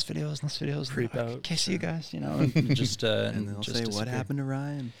less videos, Creep out. Okay, see you guys, and just And they'll just say, "What disappear. happened to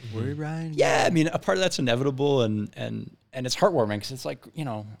Ryan? Where did Ryan?" Yeah, I mean, a part of that's inevitable, and it's heartwarming because it's like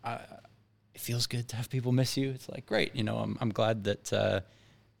it feels good to have people miss you. It's like great, I'm glad that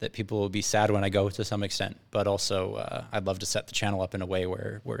people will be sad when I go to some extent, but also I'd love to set the channel up in a way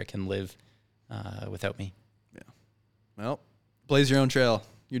where it can live without me. Well, blaze your own trail.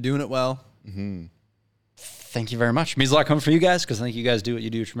 You're doing it well. Mm-hmm. Thank you very much. It means a lot coming for you guys because I think you guys do what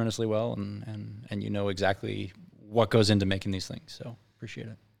you do tremendously well, and you know exactly what goes into making these things. So appreciate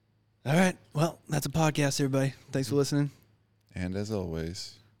it. All right. Well, that's a podcast, everybody. Thanks for listening. And as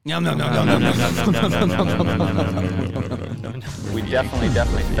always, We definitely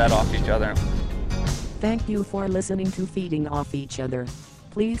fed off each other. Thank you for listening to Feeding Off Each Other.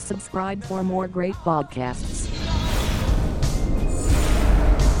 Please subscribe for more great podcasts.